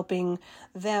we helping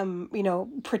them,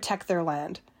 protect their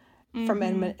land from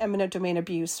eminent domain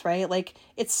abuse, right?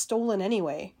 It's stolen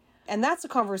anyway. And that's a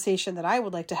conversation that I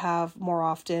would like to have more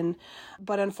often.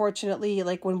 But unfortunately,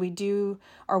 when we do,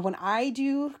 or when I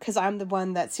do, because I'm the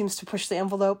one that seems to push the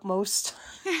envelope most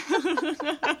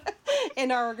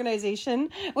in our organization,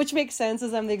 which makes sense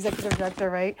as I'm the executive director,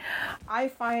 right? I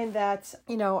find that,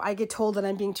 I get told that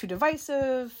I'm being too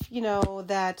divisive,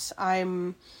 that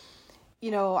I'm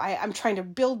trying to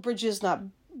build bridges, not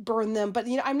burn them. But,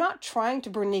 I'm not trying to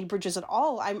burn any bridges at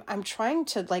all. I'm trying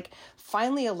to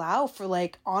finally allow for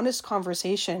honest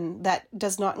conversation that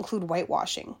does not include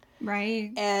whitewashing.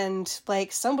 Right. And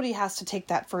like somebody has to take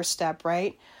that first step,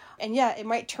 right? And yeah, it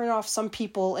might turn off some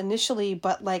people initially,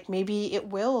 but like maybe it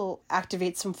will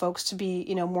activate some folks to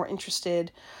be, more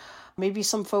interested. Maybe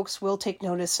some folks will take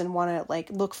notice and want to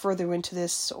like look further into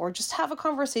this or just have a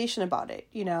conversation about it,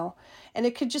 and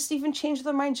it could just even change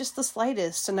their mind just the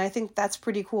slightest. And I think that's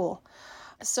pretty cool.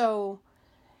 So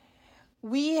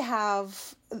we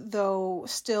have, though,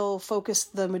 still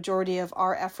focused the majority of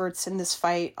our efforts in this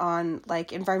fight on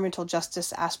like environmental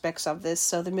justice aspects of this.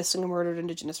 So the missing and murdered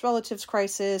Indigenous relatives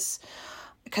crisis,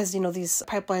 because, these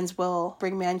pipelines will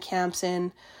bring man camps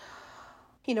in,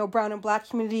 brown and black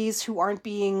communities who aren't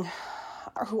being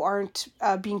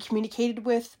communicated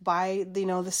with by,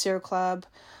 the Sierra Club,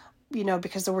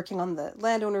 because they're working on the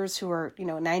landowners who are,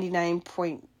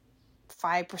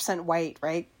 99.5% white,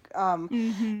 right?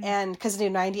 And because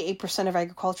 98% of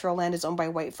agricultural land is owned by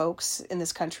white folks in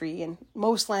this country, and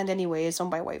most land anyway is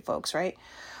owned by white folks, right?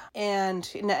 And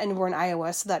we're in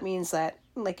Iowa, so that means that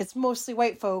like it's mostly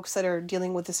white folks that are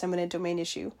dealing with this eminent domain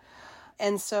issue.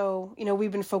 And so,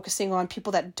 we've been focusing on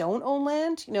people that don't own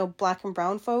land, black and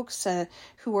brown folks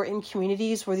who are in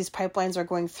communities where these pipelines are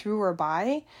going through or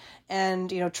by,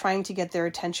 and, trying to get their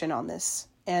attention on this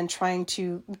and trying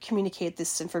to communicate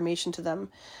this information to them.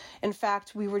 In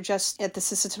fact, we were just at the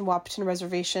Sisseton-Wahpeton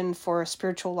Reservation for a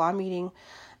spiritual law meeting,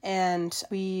 and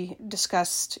we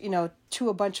discussed, to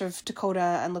a bunch of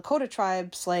Dakota and Lakota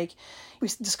tribes, like we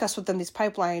discussed with them these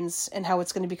pipelines and how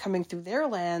it's going to be coming through their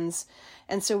lands.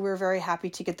 And so we're very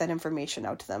happy to get that information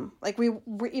out to them. Like we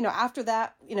after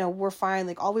that, we're fine.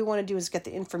 Like all we want to do is get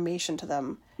the information to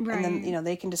them, right. And then,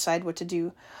 they can decide what to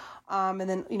do. And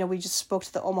then, we just spoke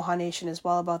to the Omaha Nation as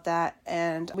well about that.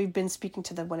 And we've been speaking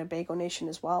to the Winnebago Nation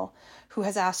as well, who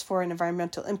has asked for an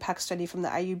environmental impact study from the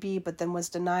IUB, but then was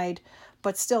denied.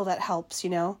 But still, that helps,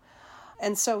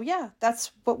 And so, yeah,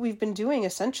 that's what we've been doing,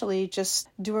 essentially, just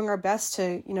doing our best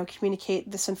to, communicate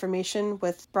this information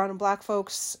with brown and black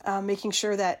folks, making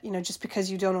sure that, just because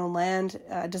you don't own land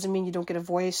doesn't mean you don't get a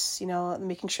voice,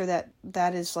 making sure that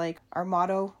that is like our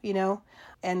motto,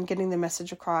 and getting the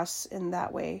message across in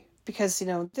that way. Because,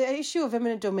 the issue of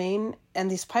eminent domain and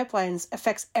these pipelines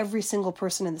affects every single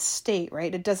person in the state,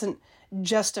 right? It doesn't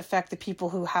just affect the people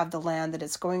who have the land that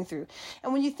it's going through.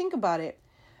 And when you think about it,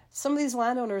 some of these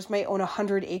landowners might own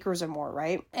 100 acres or more,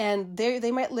 right? And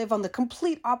they might live on the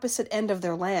complete opposite end of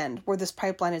their land where this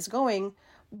pipeline is going,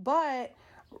 but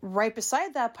right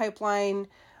beside that pipeline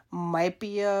might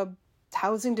be a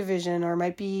housing division, or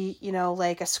might be,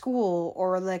 like a school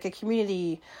or like a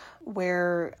community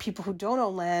where people who don't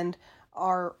own land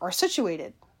are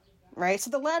situated, right? So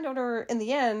the landowner in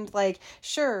the end, like,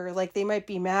 sure, like they might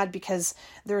be mad because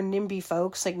they're NIMBY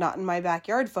folks, like not in my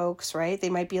backyard folks, right? They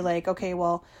might be like, okay,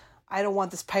 well, I don't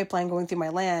want this pipeline going through my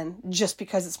land just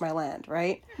because it's my land,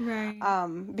 right? Right.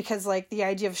 Because like the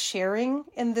idea of sharing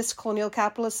in this colonial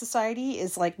capitalist society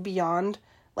is like beyond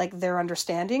like their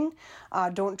understanding.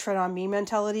 Don't tread on me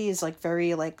mentality is like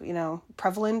very like,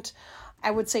 prevalent. I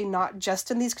would say not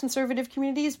just in these conservative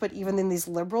communities, but even in these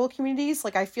liberal communities.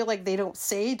 Like I feel like they don't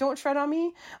say don't tread on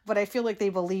me, but I feel like they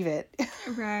believe it.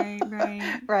 Right.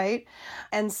 Right.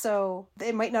 And so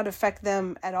it might not affect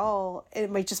them at all.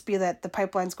 It might just be that the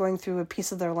pipeline's going through a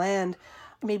piece of their land.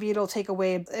 Maybe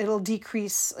it'll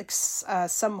decrease like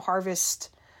some harvest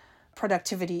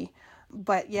productivity.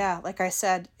 But yeah, like I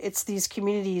said, it's these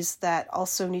communities that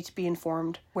also need to be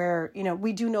informed where,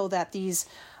 we do know that these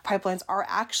pipelines are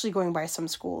actually going by some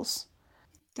schools.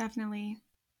 Definitely.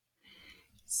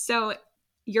 So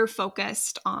you're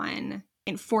focused on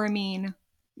informing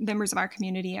members of our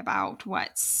community about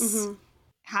what's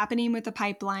happening with the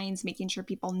pipelines, making sure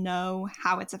people know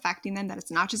how it's affecting them, that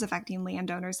it's not just affecting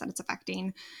landowners, that it's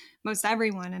affecting most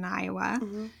everyone in Iowa.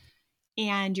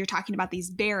 And you're talking about these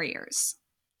barriers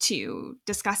to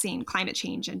discussing climate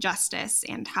change and justice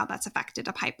and how that's affected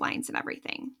the pipelines and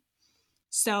everything.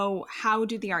 So how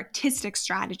do the artistic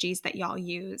strategies that y'all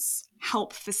use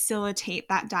help facilitate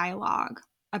that dialogue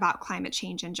about climate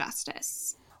change and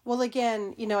justice? Well,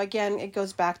 again, it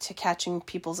goes back to catching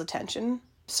people's attention.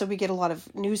 So we get a lot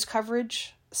of news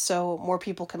coverage so more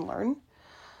people can learn.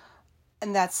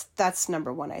 And that's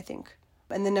number one, I think.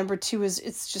 And then number two is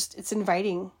it's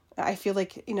inviting. I feel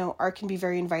like, art can be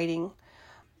very inviting.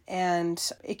 And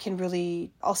it can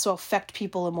really also affect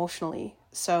people emotionally.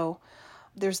 So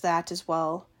there's that as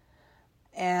well.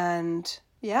 And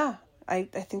yeah, I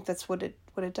think that's what it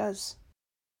does.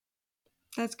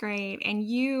 That's great. And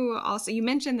you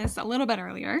mentioned this a little bit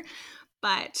earlier,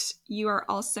 but you are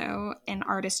also an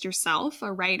artist yourself,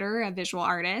 a writer, a visual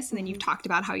artist. And then you've talked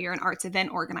about how you're an arts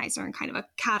event organizer and kind of a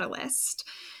catalyst.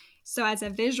 So as a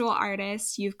visual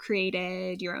artist, you've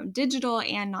created your own digital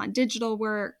and non-digital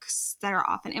works that are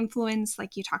often influenced,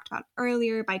 like you talked about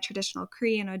earlier, by traditional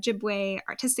Korean Ojibwe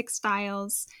artistic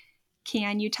styles.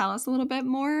 Can you tell us a little bit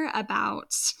more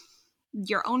about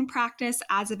your own practice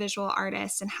as a visual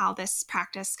artist and how this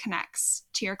practice connects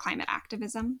to your climate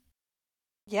activism?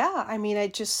 Yeah, I mean, I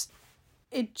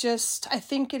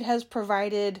think it has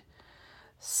provided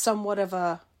somewhat of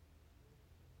a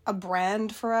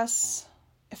brand for us.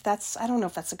 I don't know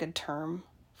if that's a good term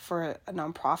for a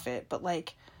nonprofit, but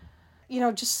like,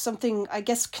 just something, I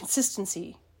guess,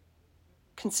 consistency.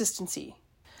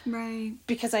 Right.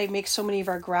 Because I make so many of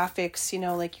our graphics,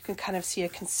 like you can kind of see a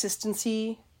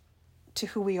consistency to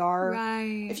who we are.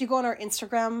 Right. If you go on our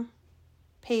Instagram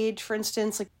page, for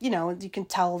instance, like, you can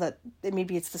tell that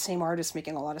maybe it's the same artist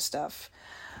making a lot of stuff.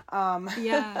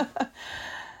 Yeah.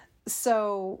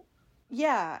 So,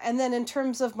 yeah. And then in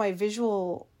terms of my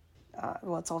visual,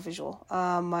 it's all visual,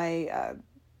 my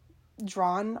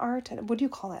drawn art, what do you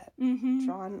call it? Mm-hmm.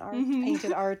 Drawn art,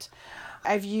 painted art.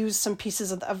 I've used some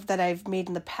pieces of that I've made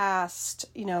in the past,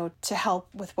 to help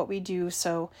with what we do.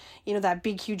 So, that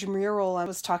big, huge mural I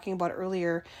was talking about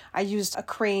earlier, I used a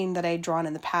crane that I had drawn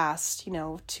in the past,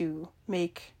 to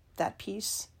make that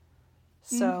piece.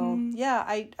 So, yeah,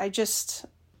 I just,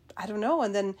 I don't know.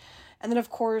 And then of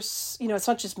course, it's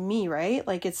not just me, right?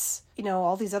 Like it's,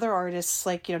 all these other artists,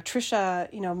 like,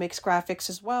 Trisha, makes graphics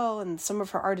as well. And some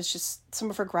of her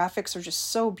graphics are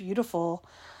just so beautiful.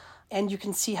 And you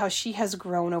can see how she has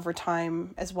grown over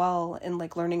time as well in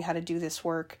like learning how to do this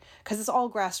work, because it's all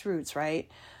grassroots, right?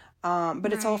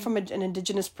 But it's all from an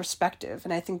Indigenous perspective.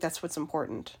 And I think that's what's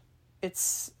important.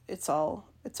 It's all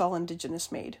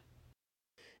Indigenous made.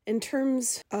 In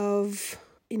terms of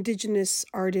Indigenous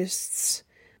artists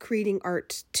creating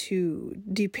art to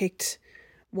depict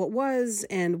what was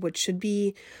and what should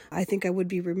be, I think I would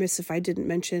be remiss if I didn't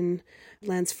mention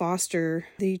Lance Foster,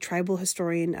 the tribal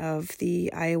historian of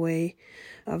the Iowa,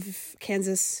 of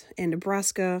Kansas and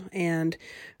Nebraska, and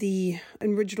the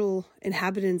original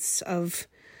inhabitants of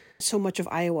so much of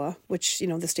Iowa, which,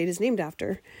 the state is named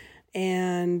after.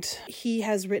 And he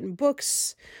has written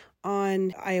books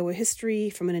on Iowa history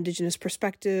from an Indigenous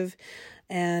perspective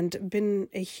and been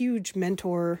a huge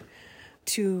mentor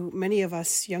to many of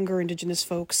us younger Indigenous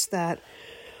folks that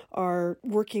are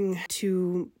working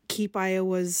to keep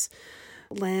Iowa's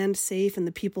land safe and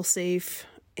the people safe.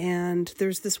 And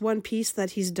there's this one piece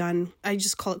that he's done. I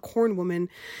just call it Corn Woman.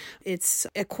 It's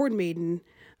a corn maiden,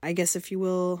 I guess, if you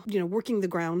will, working the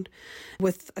ground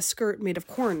with a skirt made of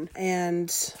corn. And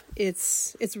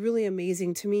it's really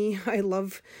amazing to me. I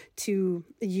love to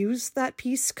use that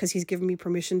piece because he's given me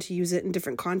permission to use it in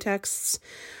different contexts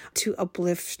to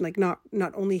uplift, like not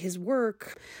only his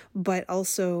work, but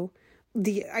also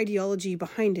the ideology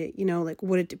behind it, like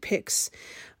what it depicts.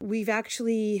 We've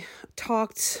actually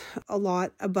talked a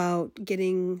lot about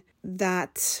getting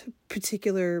that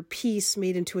particular piece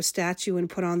made into a statue and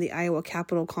put on the Iowa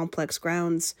Capitol Complex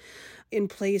grounds in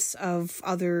place of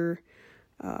other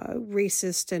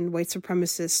racist and white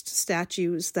supremacist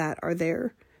statues that are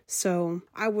there. So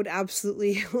I would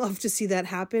absolutely love to see that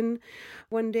happen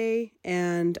one day,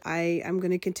 and I am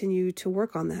going to continue to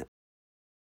work on that.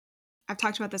 I've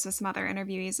talked about this with some other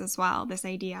interviewees as well, this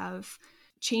idea of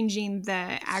changing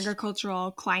the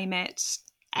agricultural, climate,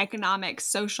 economic,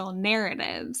 social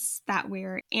narratives that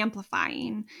we're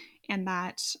amplifying, and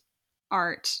that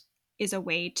art is a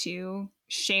way to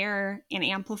share and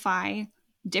amplify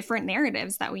different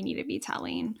narratives that we need to be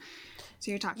telling.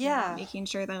 So you're talking about making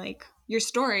sure that like your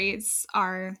stories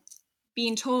are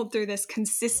being told through this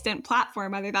consistent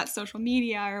platform, whether that's social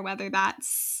media or whether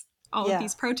that's all of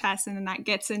these protests, and then that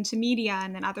gets into media,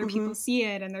 and then other people see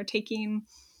it and they're taking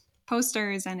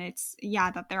posters, and it's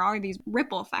that there are these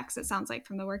ripple effects, it sounds like,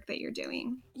 from the work that you're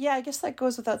doing. Yeah, I guess that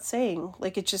goes without saying.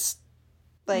 Like, it just,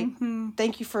 like,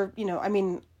 thank you for, I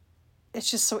mean, it's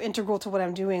just so integral to what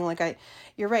I'm doing. Like,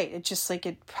 you're right. It just, like,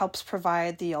 it helps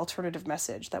provide the alternative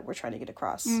message that we're trying to get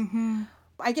across.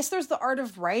 I guess there's the art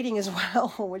of writing as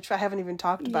well, which I haven't even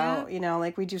talked about.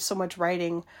 Like, we do so much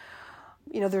writing.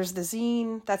 There's the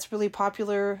zine that's really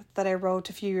popular that I wrote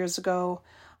a few years ago,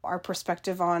 our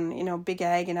perspective on, big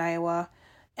ag in Iowa,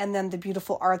 and then the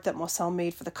beautiful art that Moselle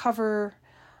made for the cover.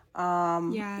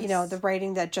 The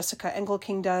writing that Jessica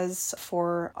Engelking does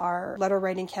for our letter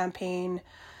writing campaign,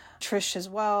 Trish as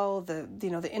well, the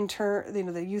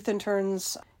youth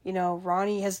interns.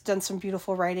 Ronnie has done some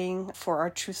beautiful writing for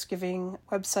our Truthsgiving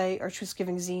website, our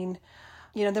Truthsgiving zine.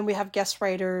 Then we have guest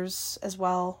writers as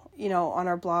well, on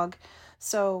our blog.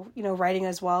 So, writing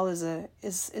as well is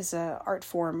a art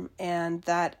form, and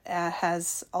that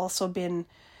has also been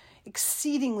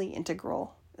exceedingly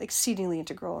integral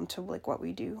into like what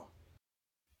we do.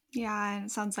 Yeah, and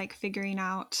it sounds like figuring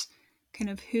out kind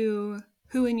of who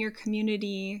in your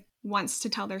community wants to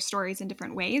tell their stories in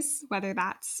different ways, whether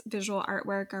that's visual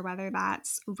artwork or whether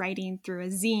that's writing through a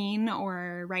zine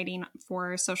or writing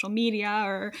for social media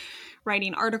or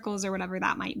writing articles or whatever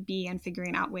that might be, and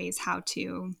figuring out ways how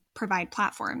to provide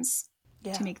platforms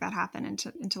to make that happen and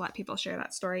to let people share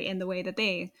that story in the way that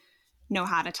they know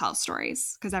how to tell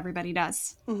stories, because everybody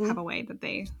does have a way that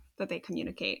they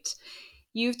communicate.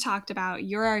 You've talked about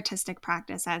your artistic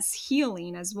practice as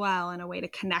healing as well, and a way to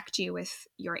connect you with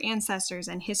your ancestors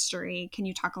and history. Can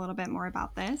you talk a little bit more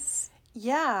about this?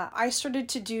 Yeah, I started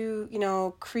to do,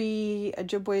 Cree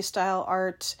Ojibwe style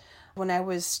art when I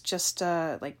was just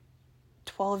like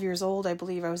 12 years old, I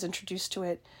believe. I was introduced to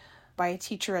it by a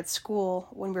teacher at school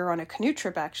when we were on a canoe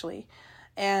trip, actually.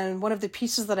 And one of the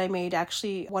pieces that I made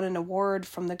actually won an award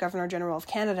from the Governor General of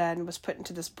Canada and was put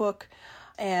into this book.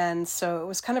 And so it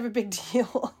was kind of a big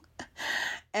deal.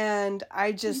 And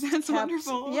I just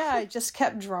wonderful. Yeah, I just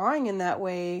kept drawing in that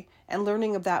way and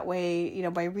learning of that way,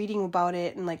 by reading about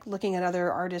it and like looking at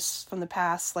other artists from the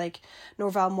past, like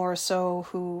Norval Morrisseau,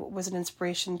 who was an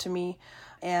inspiration to me.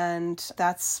 And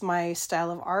that's my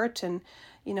style of art. And,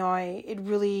 it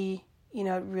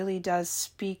really does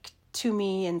speak to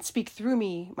me and speak through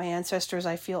me. My ancestors,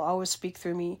 I feel, always speak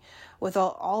through me with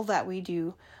all that we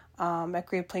do at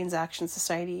Great Plains Action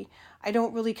Society. I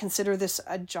don't really consider this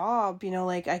a job,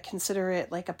 I consider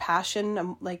it like a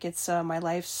passion, like it's my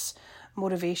life's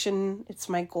motivation. It's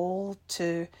my goal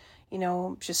to,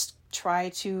 just try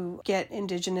to get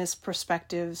Indigenous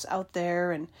perspectives out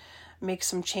there and make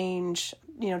some change,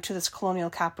 to this colonial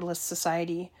capitalist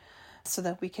society, so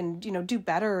that we can, do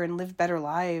better and live better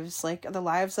lives. Like, the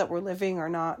lives that we're living are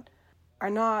not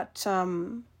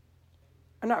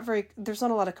very, there's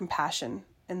not a lot of compassion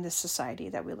in this society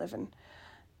that we live in.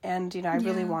 And, I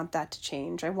really want that to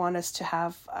change. I want us to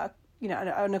have,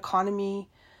 an economy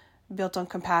built on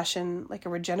compassion, like a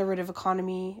regenerative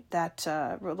economy that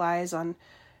relies on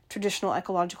traditional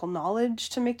ecological knowledge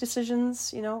to make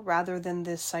decisions, rather than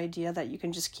this idea that you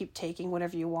can just keep taking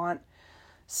whatever you want.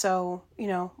 So,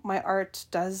 my art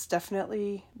does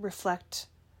definitely reflect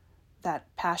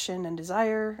that passion and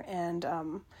desire and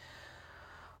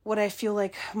what I feel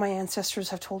like my ancestors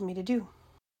have told me to do.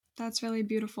 That's really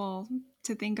beautiful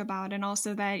to think about. And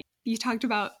also that you talked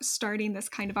about starting this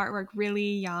kind of artwork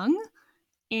really young.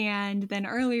 And then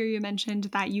earlier you mentioned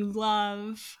that you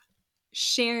love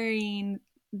sharing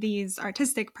these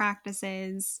artistic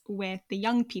practices with the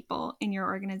young people in your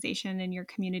organization and your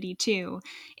community too,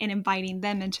 and inviting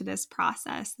them into this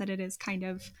process, that it is kind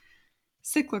of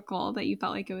cyclical, that you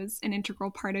felt like it was an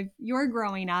integral part of your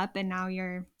growing up, and now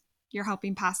you're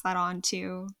helping pass that on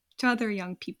to other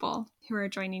young people who are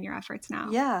joining your efforts now.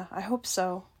 Yeah, I hope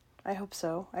so.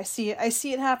 I see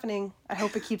it happening. I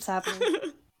hope it keeps happening.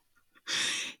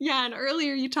 Yeah, and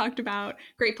earlier you talked about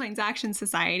Great Plains Action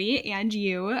Society and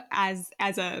you as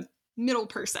a middle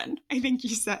person. I think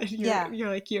you said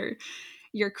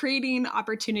you're creating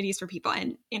opportunities for people.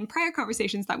 And in prior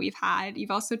conversations that we've had,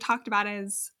 you've also talked about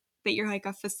as that you're like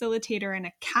a facilitator and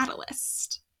a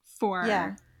catalyst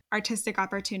for artistic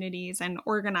opportunities and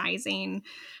organizing,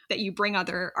 that you bring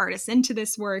other artists into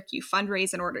this work, you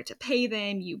fundraise in order to pay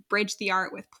them, you bridge the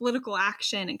art with political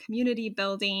action and community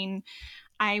building.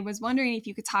 I was wondering if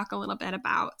you could talk a little bit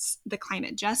about the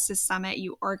Climate Justice Summit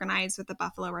you organized with the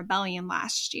Buffalo Rebellion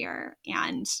last year,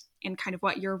 and kind of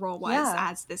what your role was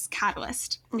as this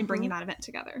catalyst in bringing that event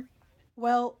together.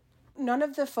 Well, none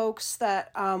of the folks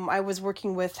that I was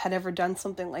working with had ever done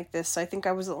something like this. I think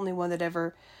I was the only one that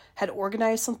ever had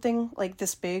organized something like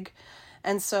this big.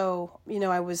 And so,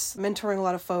 I was mentoring a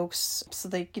lot of folks so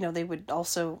they would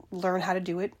also learn how to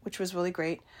do it, which was really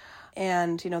great.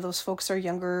 And, those folks are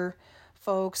younger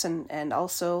folks and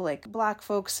also like Black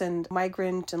folks and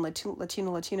migrant and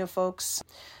Latino folks.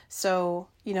 So,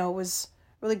 it was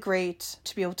really great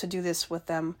to be able to do this with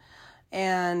them.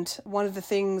 And one of the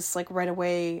things, like right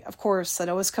away, of course, that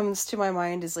always comes to my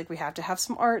mind is like, we have to have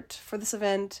some art for this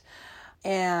event.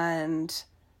 And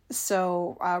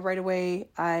so right away,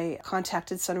 I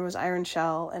contacted Sunrose Iron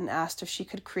Shell and asked if she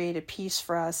could create a piece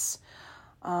for us.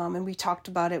 And we talked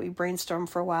about it. We brainstormed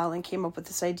for a while and came up with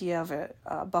this idea of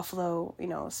a buffalo,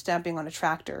 stamping on a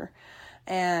tractor.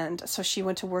 And so she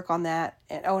went to work on that.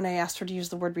 And I asked her to use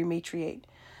the word rematriate.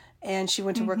 And she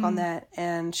went to work on that,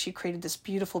 and she created this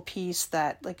beautiful piece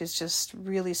that like is just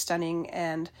really stunning.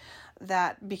 And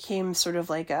that became sort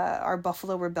of like our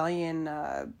Buffalo Rebellion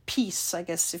piece, I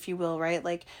guess, if you will, right?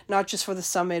 Like not just for the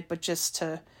summit, but just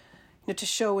to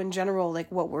show in general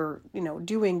like what we're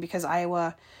doing, because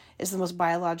Iowa is the most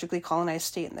biologically colonized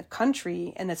state in the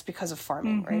country, and it's because of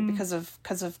farming, right? Because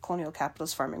of colonial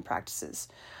capitalist farming practices.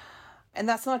 And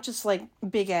that's not just like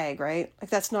big ag, right? Like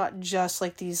that's not just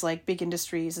like these like big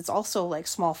industries. It's also like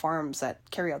small farms that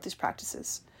carry out these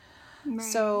practices. Right.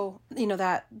 So, you know,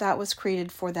 that was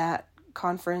created for that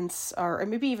conference, or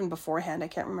maybe even beforehand, I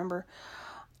can't remember.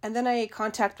 And then I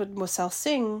contacted Mosel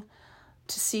Singh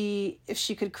to see if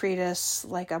she could create us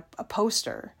like a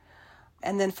poster.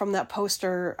 And then from that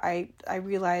poster, I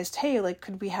realized, hey, like,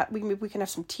 could we can have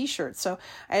some t-shirts. So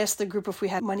I asked the group if we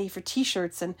had money for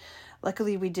t-shirts, and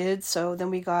luckily we did. So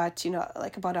then we got, you know,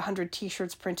 like about 100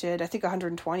 t-shirts printed, I think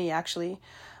 120 actually,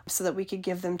 so that we could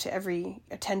give them to every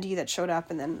attendee that showed up,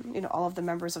 and then, you know, all of the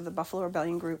members of the Buffalo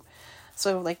Rebellion group.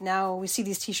 So like now we see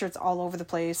these t-shirts all over the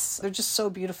place. They're just so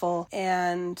beautiful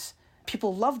and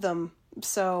people love them.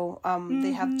 So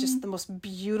they have just the most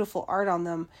beautiful art on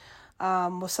them.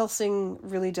 Mosel Singh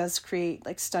really does create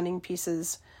like stunning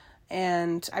pieces,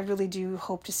 and I really do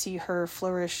hope to see her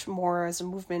flourish more as a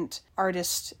movement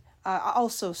artist.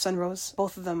 Also Sunrose,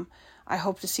 both of them. I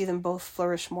hope to see them both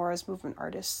flourish more as movement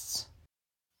artists.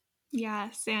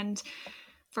 Yes, and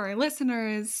for our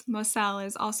listeners, Mosel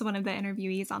is also one of the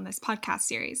interviewees on this podcast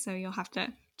series, so you'll have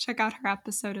to check out her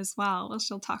episode as well.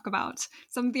 She'll talk about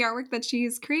some of the artwork that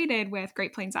she's created with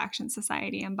Great Plains Action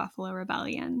Society and Buffalo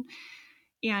Rebellion.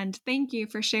 And thank you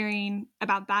for sharing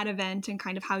about that event and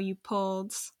kind of how you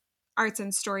pulled arts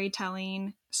and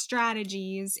storytelling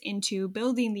strategies into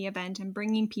building the event and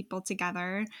bringing people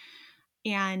together.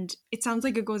 And it sounds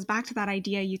like it goes back to that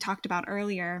idea you talked about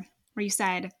earlier, where you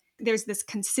said there's this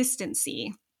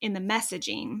consistency in the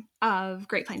messaging of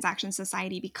Great Plains Action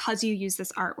Society because you use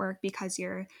this artwork, because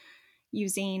you're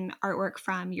using artwork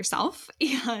from yourself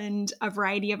and a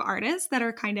variety of artists that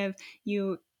are kind of,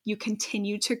 you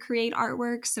continue to create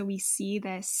artwork. So we see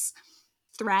this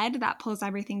thread that pulls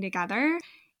everything together.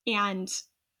 And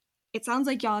it sounds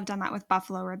like y'all have done that with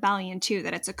Buffalo Rebellion too,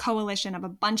 that it's a coalition of a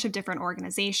bunch of different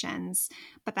organizations,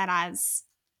 but that as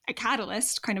a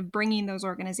catalyst, kind of bringing those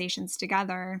organizations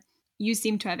together, you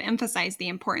seem to have emphasized the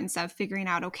importance of figuring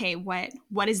out, okay,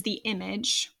 what is the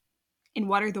image and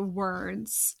what are the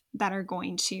words that are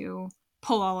going to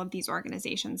pull all of these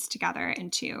organizations together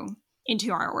into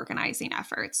our organizing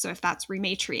efforts. So if that's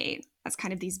rematriate, that's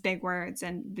kind of these big words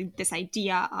and this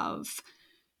idea of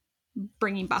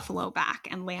bringing buffalo back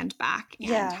and land back,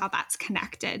 and how that's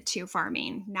connected to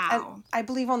farming now. And I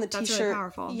believe on the that's t-shirt, really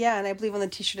powerful. Yeah, and I believe on the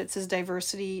t-shirt it says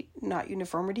diversity, not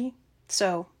uniformity.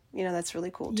 So, you know, that's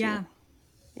really cool too.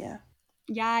 Yeah.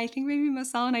 I think maybe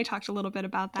Mosel and I talked a little bit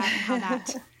about that and how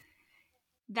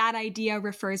that idea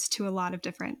refers to a lot of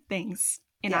different things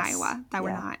in Iowa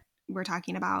that we're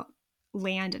talking about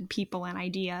land and people and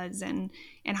ideas, and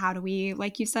how do we,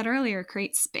 like you said earlier,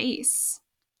 create space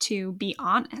to be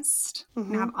honest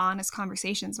and have honest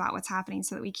conversations about what's happening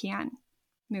so that we can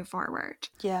move forward.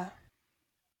 Yeah.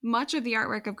 Much of the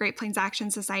artwork of Great Plains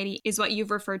Action Society is what you've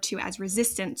referred to as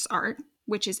resistance art,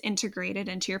 which is integrated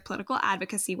into your political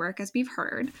advocacy work, as we've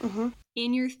heard.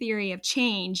 In your theory of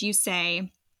change, you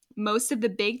say, most of the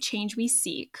big change we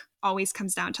seek always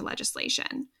comes down to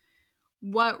legislation.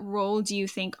 What role do you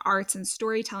think arts and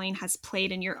storytelling has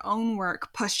played in your own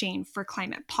work pushing for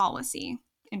climate policy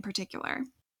in particular?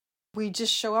 We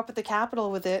just show up at the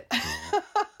Capitol with it.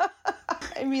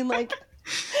 I mean, like...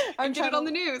 I'm get it on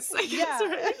the news, I guess,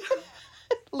 right?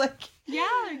 Like...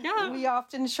 Yeah. We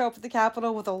often show up at the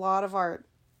Capitol with a lot of art.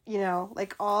 You know,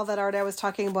 like all that art I was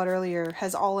talking about earlier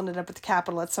has all ended up at the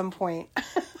Capitol at some point.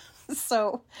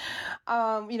 So,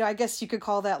 you know, I guess you could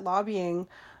call that lobbying.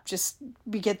 Just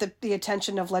we get the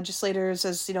attention of legislators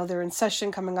as, you know, they're in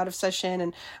session, coming out of session,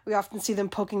 and we often see them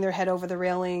poking their head over the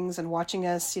railings and watching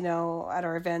us, you know, at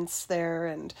our events there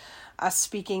and us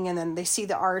speaking, and then they see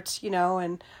the art, you know,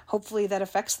 and hopefully that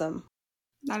affects them.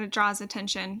 That it draws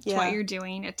attention to what you're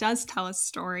doing. It does tell a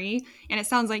story. And it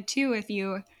sounds like, too, if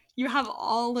you have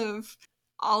all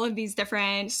of these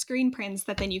different screen prints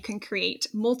that then you can create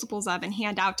multiples of and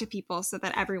hand out to people so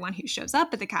that everyone who shows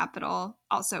up at the Capitol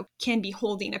also can be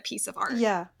holding a piece of art.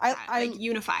 Yeah. I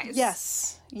unifies.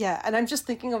 Yes. Yeah. And I'm just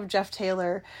thinking of Jeff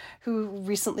Taylor, who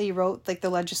recently wrote like the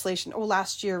legislation, or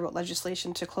last year wrote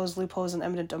legislation to close loopholes in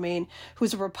eminent domain,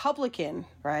 who's a Republican,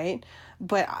 right?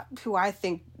 But who I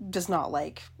think does not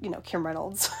like, you know, Kim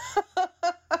Reynolds.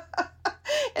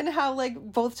 And how like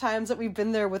both times that we've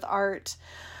been there with art,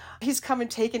 he's come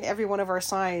and taken every one of our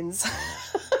signs.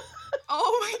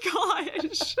 Oh my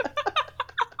gosh.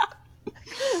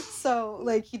 So,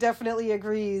 like, he definitely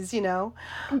agrees, you know?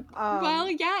 Well,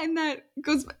 yeah, and that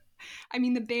goes... I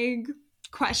mean, the big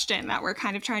question that we're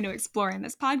kind of trying to explore in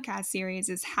this podcast series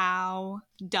is how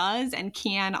does and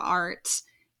can art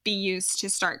be used to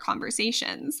start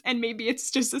conversations? And maybe it's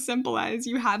just as simple as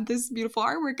you have this beautiful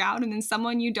artwork out and then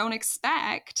someone you don't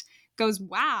expect goes,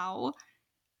 wow,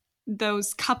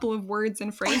 those couple of words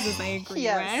and phrases I agree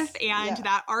with, and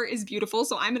that art is beautiful,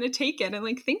 so I'm going to take it and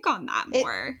like think on that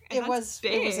more. It was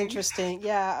interesting.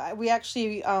 Yeah, we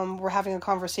actually were having a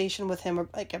conversation with him,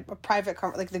 like a private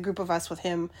like the group of us with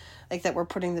him, like that we're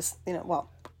putting this.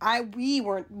 We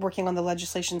weren't working on the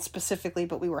legislation specifically,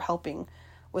 but we were helping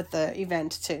with the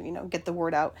event to get the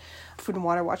word out. Food and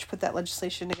Water Watch put that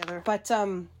legislation together, but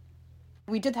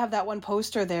we did have that one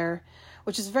poster there,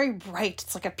 which is very bright.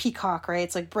 It's like a peacock, right?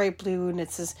 It's like bright blue, and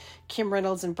it says Kim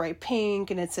Reynolds in bright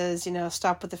pink, and it says,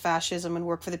 stop with the fascism and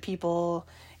work for the people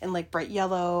in like bright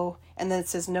yellow, and then it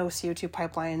says no CO2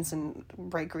 pipelines in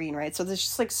bright green, right? So it's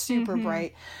just like super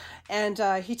bright. And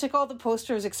he took all the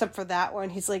posters except for that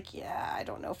one. He's like, yeah, I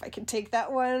don't know if I can take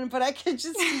that one, but I could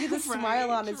just see the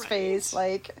smile on his face,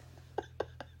 like,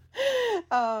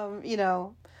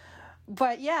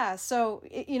 But yeah, so,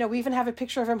 we even have a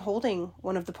picture of him holding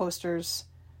one of the posters.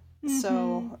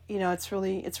 So, it's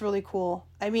really cool.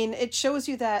 I mean, it shows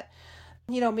you that,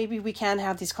 maybe we can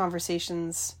have these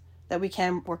conversations, that we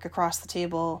can work across the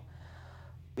table,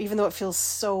 even though it feels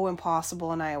so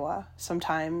impossible in Iowa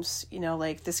sometimes,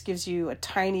 like this gives you a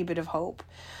tiny bit of hope.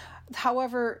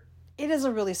 However, it is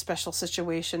a really special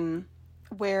situation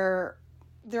where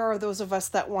there are those of us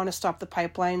that want to stop the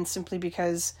pipeline simply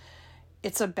because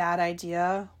it's a bad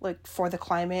idea, like for the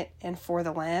climate and for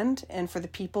the land and for the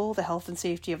people, the health and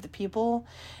safety of the people.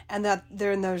 And that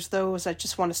there's those that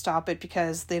just want to stop it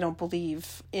because they don't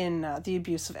believe in the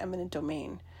abuse of eminent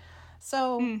domain.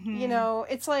 So,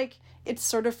 it's like, it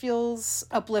sort of feels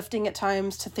uplifting at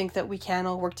times to think that we can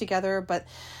all work together. But,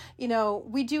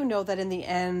 we do know that in the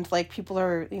end, like, people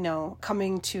are,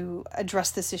 coming to address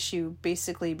this issue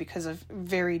basically because of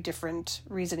very different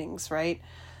reasonings, right?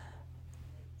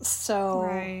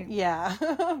 So, yeah,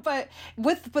 but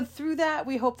through that,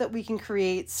 we hope that we can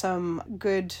create some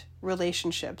good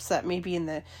relationships that maybe in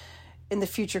the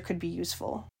future could be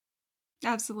useful.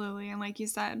 Absolutely. And like you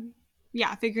said,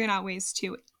 yeah, figuring out ways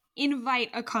to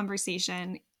invite a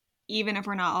conversation, even if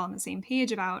we're not all on the same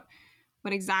page about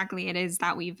what exactly it is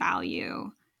that we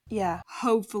value. Yeah.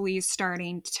 Hopefully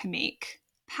starting to make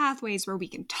pathways where we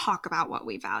can talk about what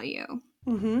we value.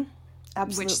 Mm-hmm.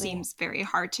 Absolutely. Which seems very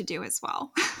hard to do as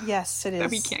well. Yes, it is.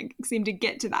 That we can't seem to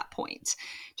get to that point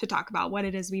to talk about what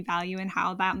it is we value and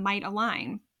how that might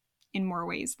align in more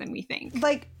ways than we think.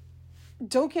 Like,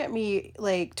 don't get me,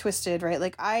 like, twisted, right?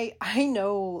 Like, I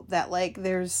know that, like,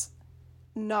 there's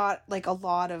not, like, a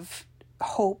lot of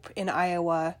hope in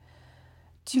Iowa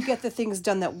to get the things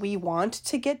done that we want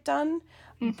to get done.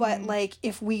 But, like,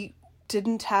 if we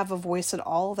didn't have a voice at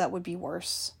all, that would be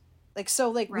worse. Like, so,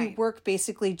 like, we work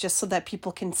basically just so that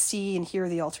people can see and hear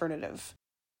the alternative.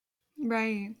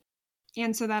 Right.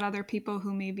 And so that other people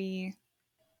who maybe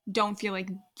don't feel like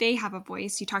they have a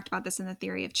voice, you talked about this in the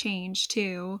theory of change,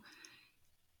 too.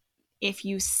 If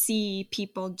you see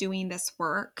people doing this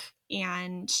work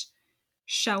and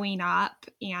showing up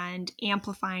and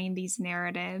amplifying these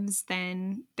narratives,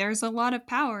 then there's a lot of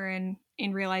power in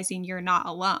realizing you're not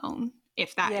alone.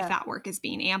 If that work is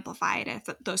being amplified, if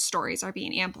those stories are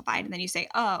being amplified, and then you say,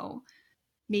 oh,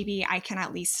 maybe I can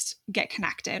at least get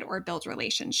connected or build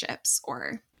relationships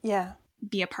or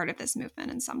be a part of this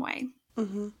movement in some way.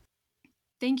 Mm-hmm.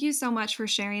 Thank you so much for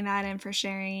sharing that and for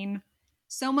sharing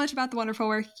so much about the wonderful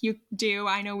work you do.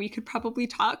 I know we could probably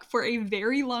talk for a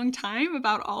very long time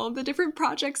about all of the different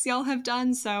projects y'all have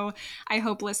done. So I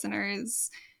hope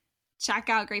listeners check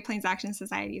out Great Plains Action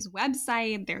Society's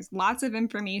website. There's lots of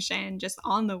information just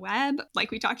on the web, like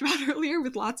we talked about earlier,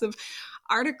 with lots of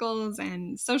articles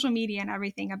and social media and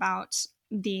everything about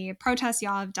the protests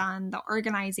y'all have done, the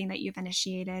organizing that you've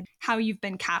initiated, how you've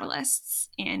been catalysts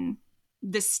in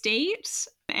the state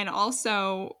and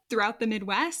also throughout the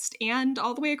Midwest and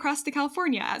all the way across to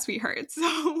California, as we heard.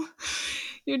 So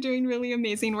you're doing really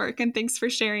amazing work, and thanks for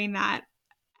sharing that.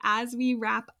 As we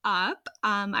wrap up,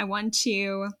 I want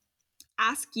to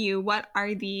ask you, what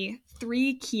are the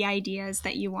 3 key ideas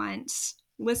that you want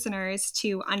listeners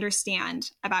to understand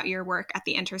about your work at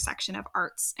the intersection of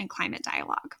arts and climate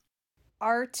dialogue?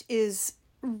 Art is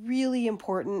really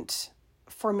important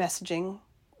for messaging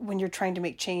when you're trying to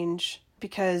make change,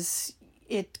 because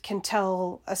it can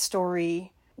tell a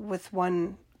story with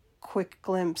one quick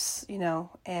glimpse,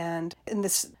 and in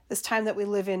this time that we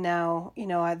live in now,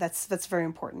 that's very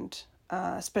important,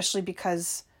 especially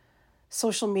because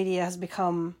social media has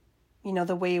become,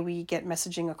 the way we get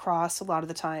messaging across a lot of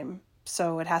the time.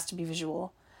 So it has to be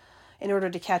visual in order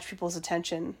to catch people's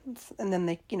attention, and then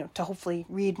they, to hopefully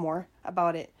read more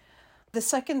about it. The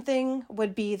second thing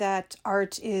would be that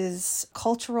art is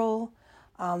cultural.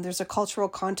 There's a cultural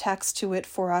context to it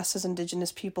for us as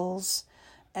Indigenous peoples,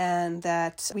 and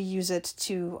that we use it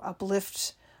to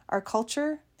uplift our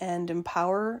culture and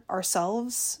empower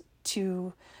ourselves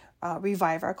to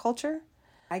revive our culture.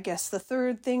 I guess the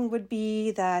third thing would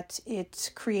be that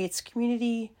it creates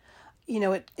community.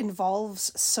 It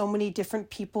involves so many different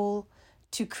people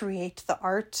to create the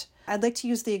art. I'd like to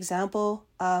use the example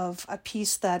of a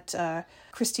piece that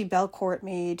Christy Belcourt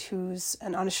made, who's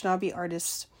an Anishinaabe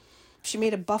artist. She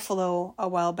made a buffalo a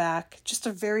while back, just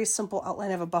a very simple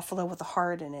outline of a buffalo with a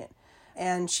heart in it.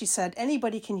 And she said,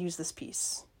 anybody can use this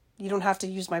piece. You don't have to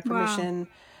use my permission. Wow.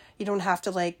 You don't have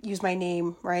to use my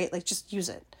name, right? Just use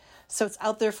it. So it's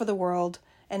out there for the world.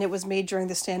 And it was made during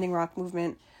the Standing Rock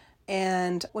movement.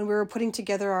 And when we were putting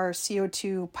together our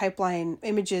CO2 pipeline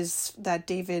images that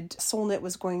David Solnit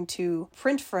was going to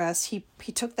print for us, he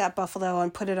took that buffalo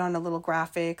and put it on a little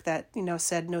graphic that,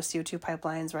 said no CO2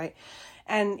 pipelines, right?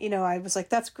 And, I was like,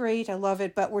 that's great. I love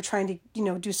it. But we're trying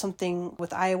to, do something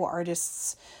with Iowa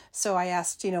artists. So I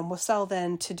asked, Moselle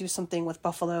then to do something with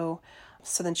buffalo.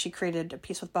 So then she created a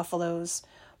piece with buffaloes.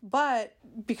 But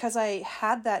because I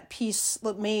had that piece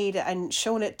made and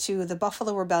shown it to the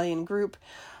Buffalo Rebellion group,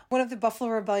 one of the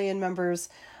Buffalo Rebellion members,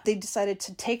 they decided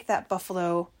to take that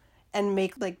buffalo and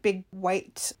make big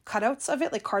white cutouts of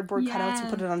it, cardboard cutouts, and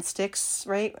put it on sticks,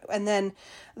 right? And then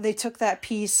they took that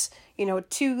piece,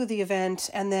 to the event.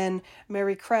 And then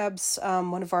Mary Krebs,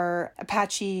 one of our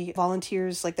Apache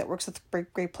volunteers, that works with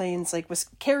Great Plains, was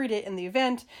carried it in the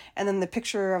event. And then the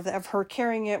picture of her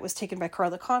carrying it was taken by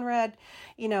Carla Conrad,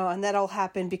 and that all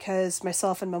happened because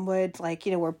myself and Mahmoud,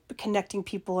 we're connecting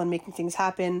people and making things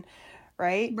happen.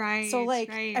 Right. So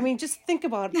right. I mean, just think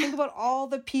about all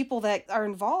the people that are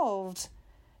involved,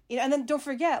 and then don't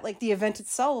forget, the event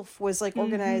itself was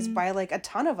organized by a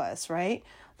ton of us, right?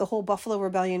 The whole Buffalo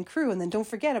Rebellion crew. And then don't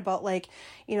forget about the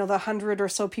 100 or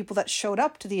so people that showed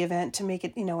up to the event to make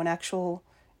it, an actual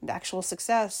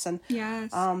success, and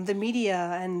the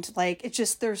media, and it's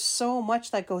just, there's so much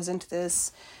that goes into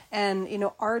this. And,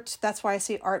 art, that's why I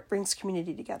say art brings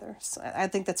community together. So I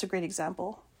think that's a great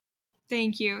example.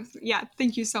 Thank you. Yeah,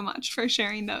 thank you so much for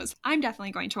sharing those. I'm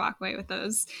definitely going to walk away with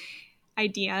those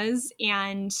ideas.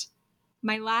 And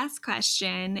my last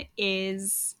question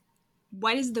is,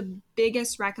 what is the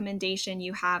biggest recommendation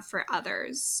you have for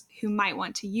others who might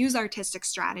want to use artistic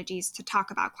strategies to talk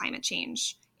about climate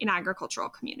change in agricultural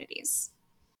communities?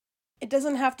 It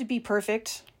doesn't have to be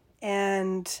perfect,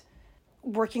 and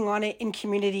working on it in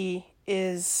community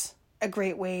is a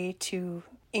great way to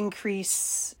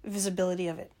increase visibility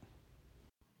of it.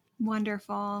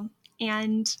 Wonderful.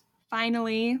 And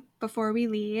finally, before we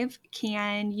leave,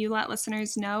 can you let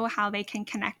listeners know how they can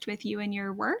connect with you and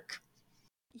your work?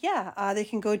 Yeah, they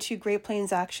can go to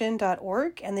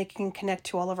greatplainsaction.org, and they can connect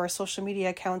to all of our social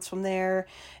media accounts from there.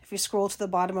 If you scroll to the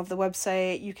bottom of the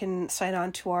website, you can sign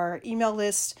on to our email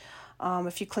list.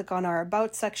 If you click on our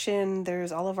About section,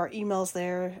 there's all of our emails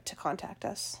there to contact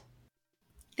us.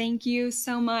 Thank you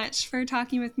so much for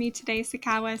talking with me today,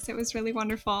 Sikowis. It was really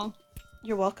wonderful.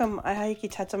 You're welcome.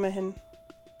 Ahayiki tatamahin.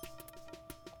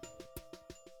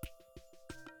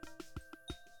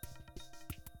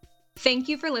 Thank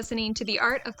you for listening to the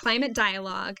Art of Climate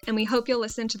Dialogue, and we hope you'll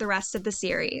listen to the rest of the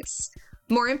series.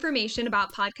 More information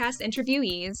about podcast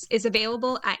interviewees is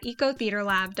available at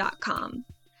ecotheaterlab.com.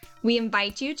 We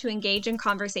invite you to engage in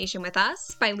conversation with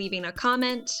us by leaving a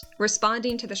comment,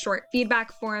 responding to the short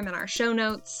feedback form in our show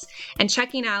notes, and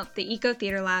checking out the Eco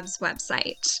Theater Lab's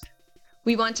website.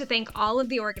 We want to thank all of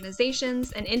the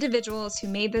organizations and individuals who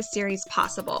made this series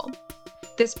possible.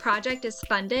 This project is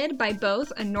funded by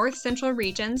both a North Central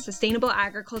Region Sustainable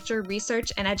Agriculture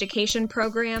Research and Education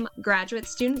Program graduate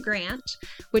student grant,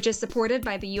 which is supported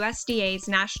by the USDA's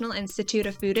National Institute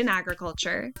of Food and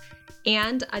Agriculture,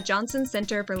 and a Johnson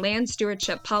Center for Land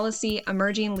Stewardship Policy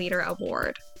Emerging Leader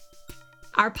Award.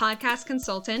 Our podcast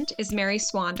consultant is Mary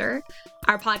Swander,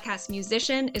 our podcast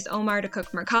musician is Omar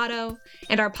DeCook Mercado,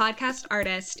 and our podcast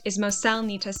artist is Moselle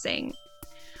Nita Singh.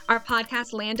 Our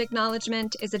podcast land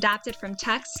acknowledgement is adapted from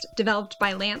text developed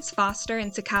by Lance Foster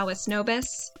and Sikowis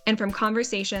Nobiss, and from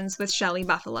conversations with Shelley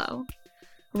Buffalo.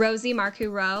 Rosie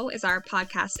Marcoux-Rowe is our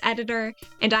podcast editor,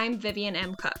 and I'm Vivian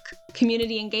M. Cook,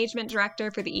 Community Engagement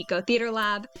Director for the Eco Theater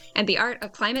Lab and the Art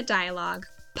of Climate Dialogue,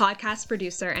 podcast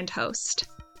producer and host.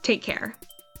 Take care.